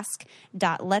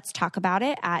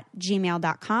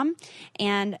ask.letstalkaboutit@gmail.com.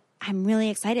 And I'm really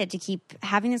excited to keep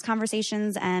having these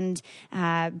conversations and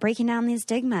breaking down these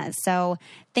stigmas. So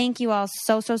thank you all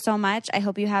so much. I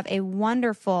hope you have a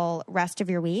wonderful rest of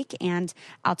your week, and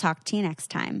I'll talk to you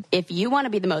next time. If you want to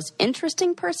be the most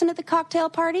interesting person at the cocktail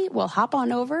party, well, hop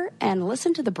on over and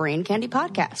listen to the Brain Candy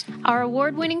podcast. Our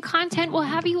award-winning content will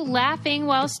have you laughing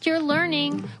whilst you're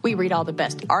learning. We read all the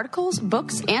best articles,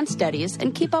 books, and studies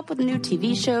and keep up with new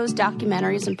TV shows,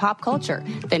 documentaries, and pop culture.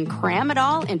 Then cram it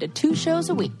all into 2 shows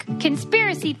a week.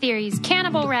 Conspiracy theories,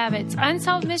 cannibal rabbits,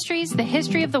 unsolved mysteries, the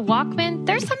history of the Walkman.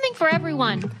 There's something for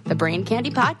everyone. The Brain Candy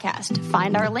Podcast.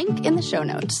 Find our link in the show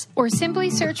notes. Or simply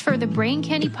search for the Brain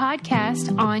Candy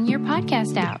Podcast on your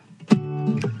podcast app.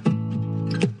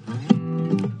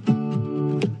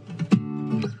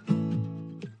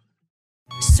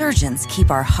 Surgeons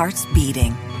keep our hearts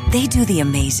beating. They do the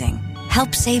amazing,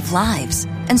 help save lives,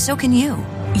 and so can you.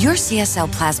 Your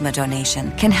CSL plasma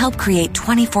donation can help create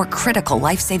 24 critical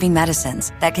life-saving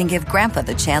medicines that can give Grandpa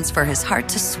the chance for his heart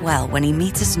to swell when he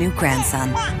meets his new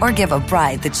grandson, or give a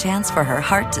bride the chance for her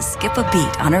heart to skip a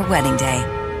beat on her wedding day.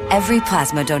 Every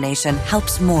plasma donation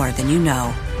helps more than you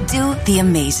know. Do the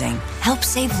amazing. Help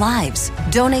save lives.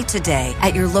 Donate today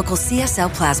at your local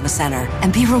CSL Plasma Center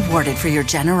and be rewarded for your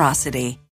generosity.